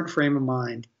current frame of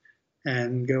mind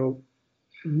and go,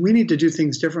 we need to do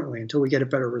things differently until we get a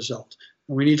better result.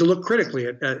 And we need to look critically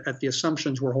at the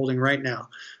assumptions we're holding right now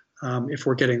if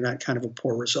we're getting that kind of a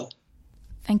poor result.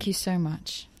 Thank you so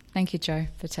much. Thank you, Joe,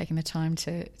 for taking the time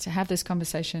to have this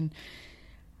conversation.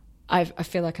 I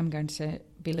feel like I'm going to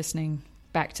be listening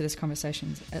back to this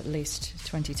conversation at least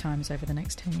 20 times over the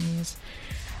next 10 years.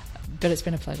 But it's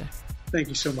been a pleasure. Thank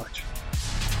you so much.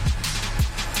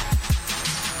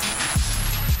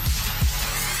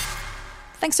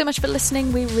 Thanks so much for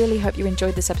listening. We really hope you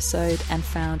enjoyed this episode and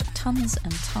found tons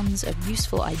and tons of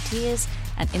useful ideas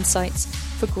and insights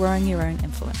for growing your own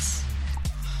influence.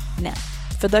 Now,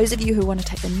 for those of you who want to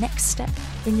take the next step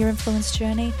in your influence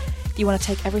journey, if you want to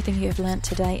take everything you have learned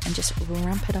today and just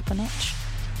ramp it up a notch,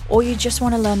 or you just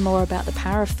want to learn more about the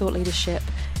power of thought leadership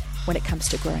when it comes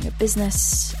to growing a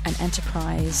business, an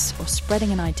enterprise, or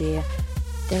spreading an idea,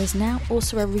 there is now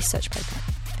also a research paper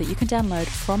that you can download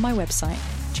from my website,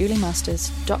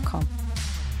 juliemasters.com.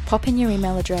 Pop in your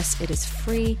email address. It is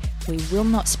free. We will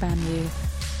not spam you,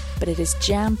 but it is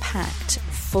jam-packed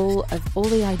full of all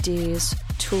the ideas,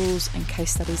 tools, and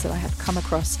case studies that I have come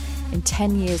across in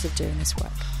 10 years of doing this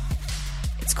work.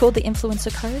 It's called the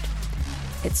Influencer Code.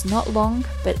 It's not long,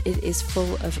 but it is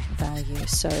full of value.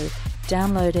 So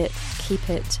download it, keep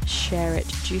it, share it,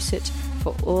 juice it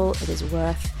for all it is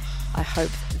worth. I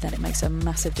hope that it makes a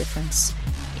massive difference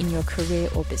in your career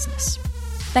or business.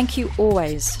 Thank you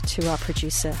always to our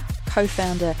producer,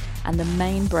 co-founder, and the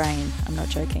main brain, I'm not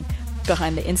joking,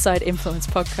 behind the Inside Influence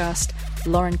podcast,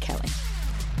 Lauren Kelly.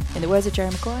 In the words of Jerry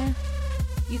Maguire,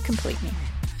 you complete me.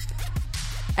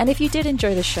 And if you did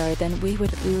enjoy the show, then we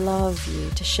would love you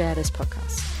to share this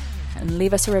podcast and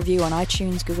leave us a review on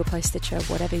iTunes, Google Play, Stitcher,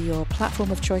 whatever your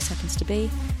platform of choice happens to be.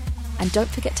 And don't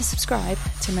forget to subscribe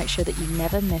to make sure that you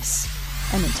never miss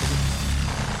an interview.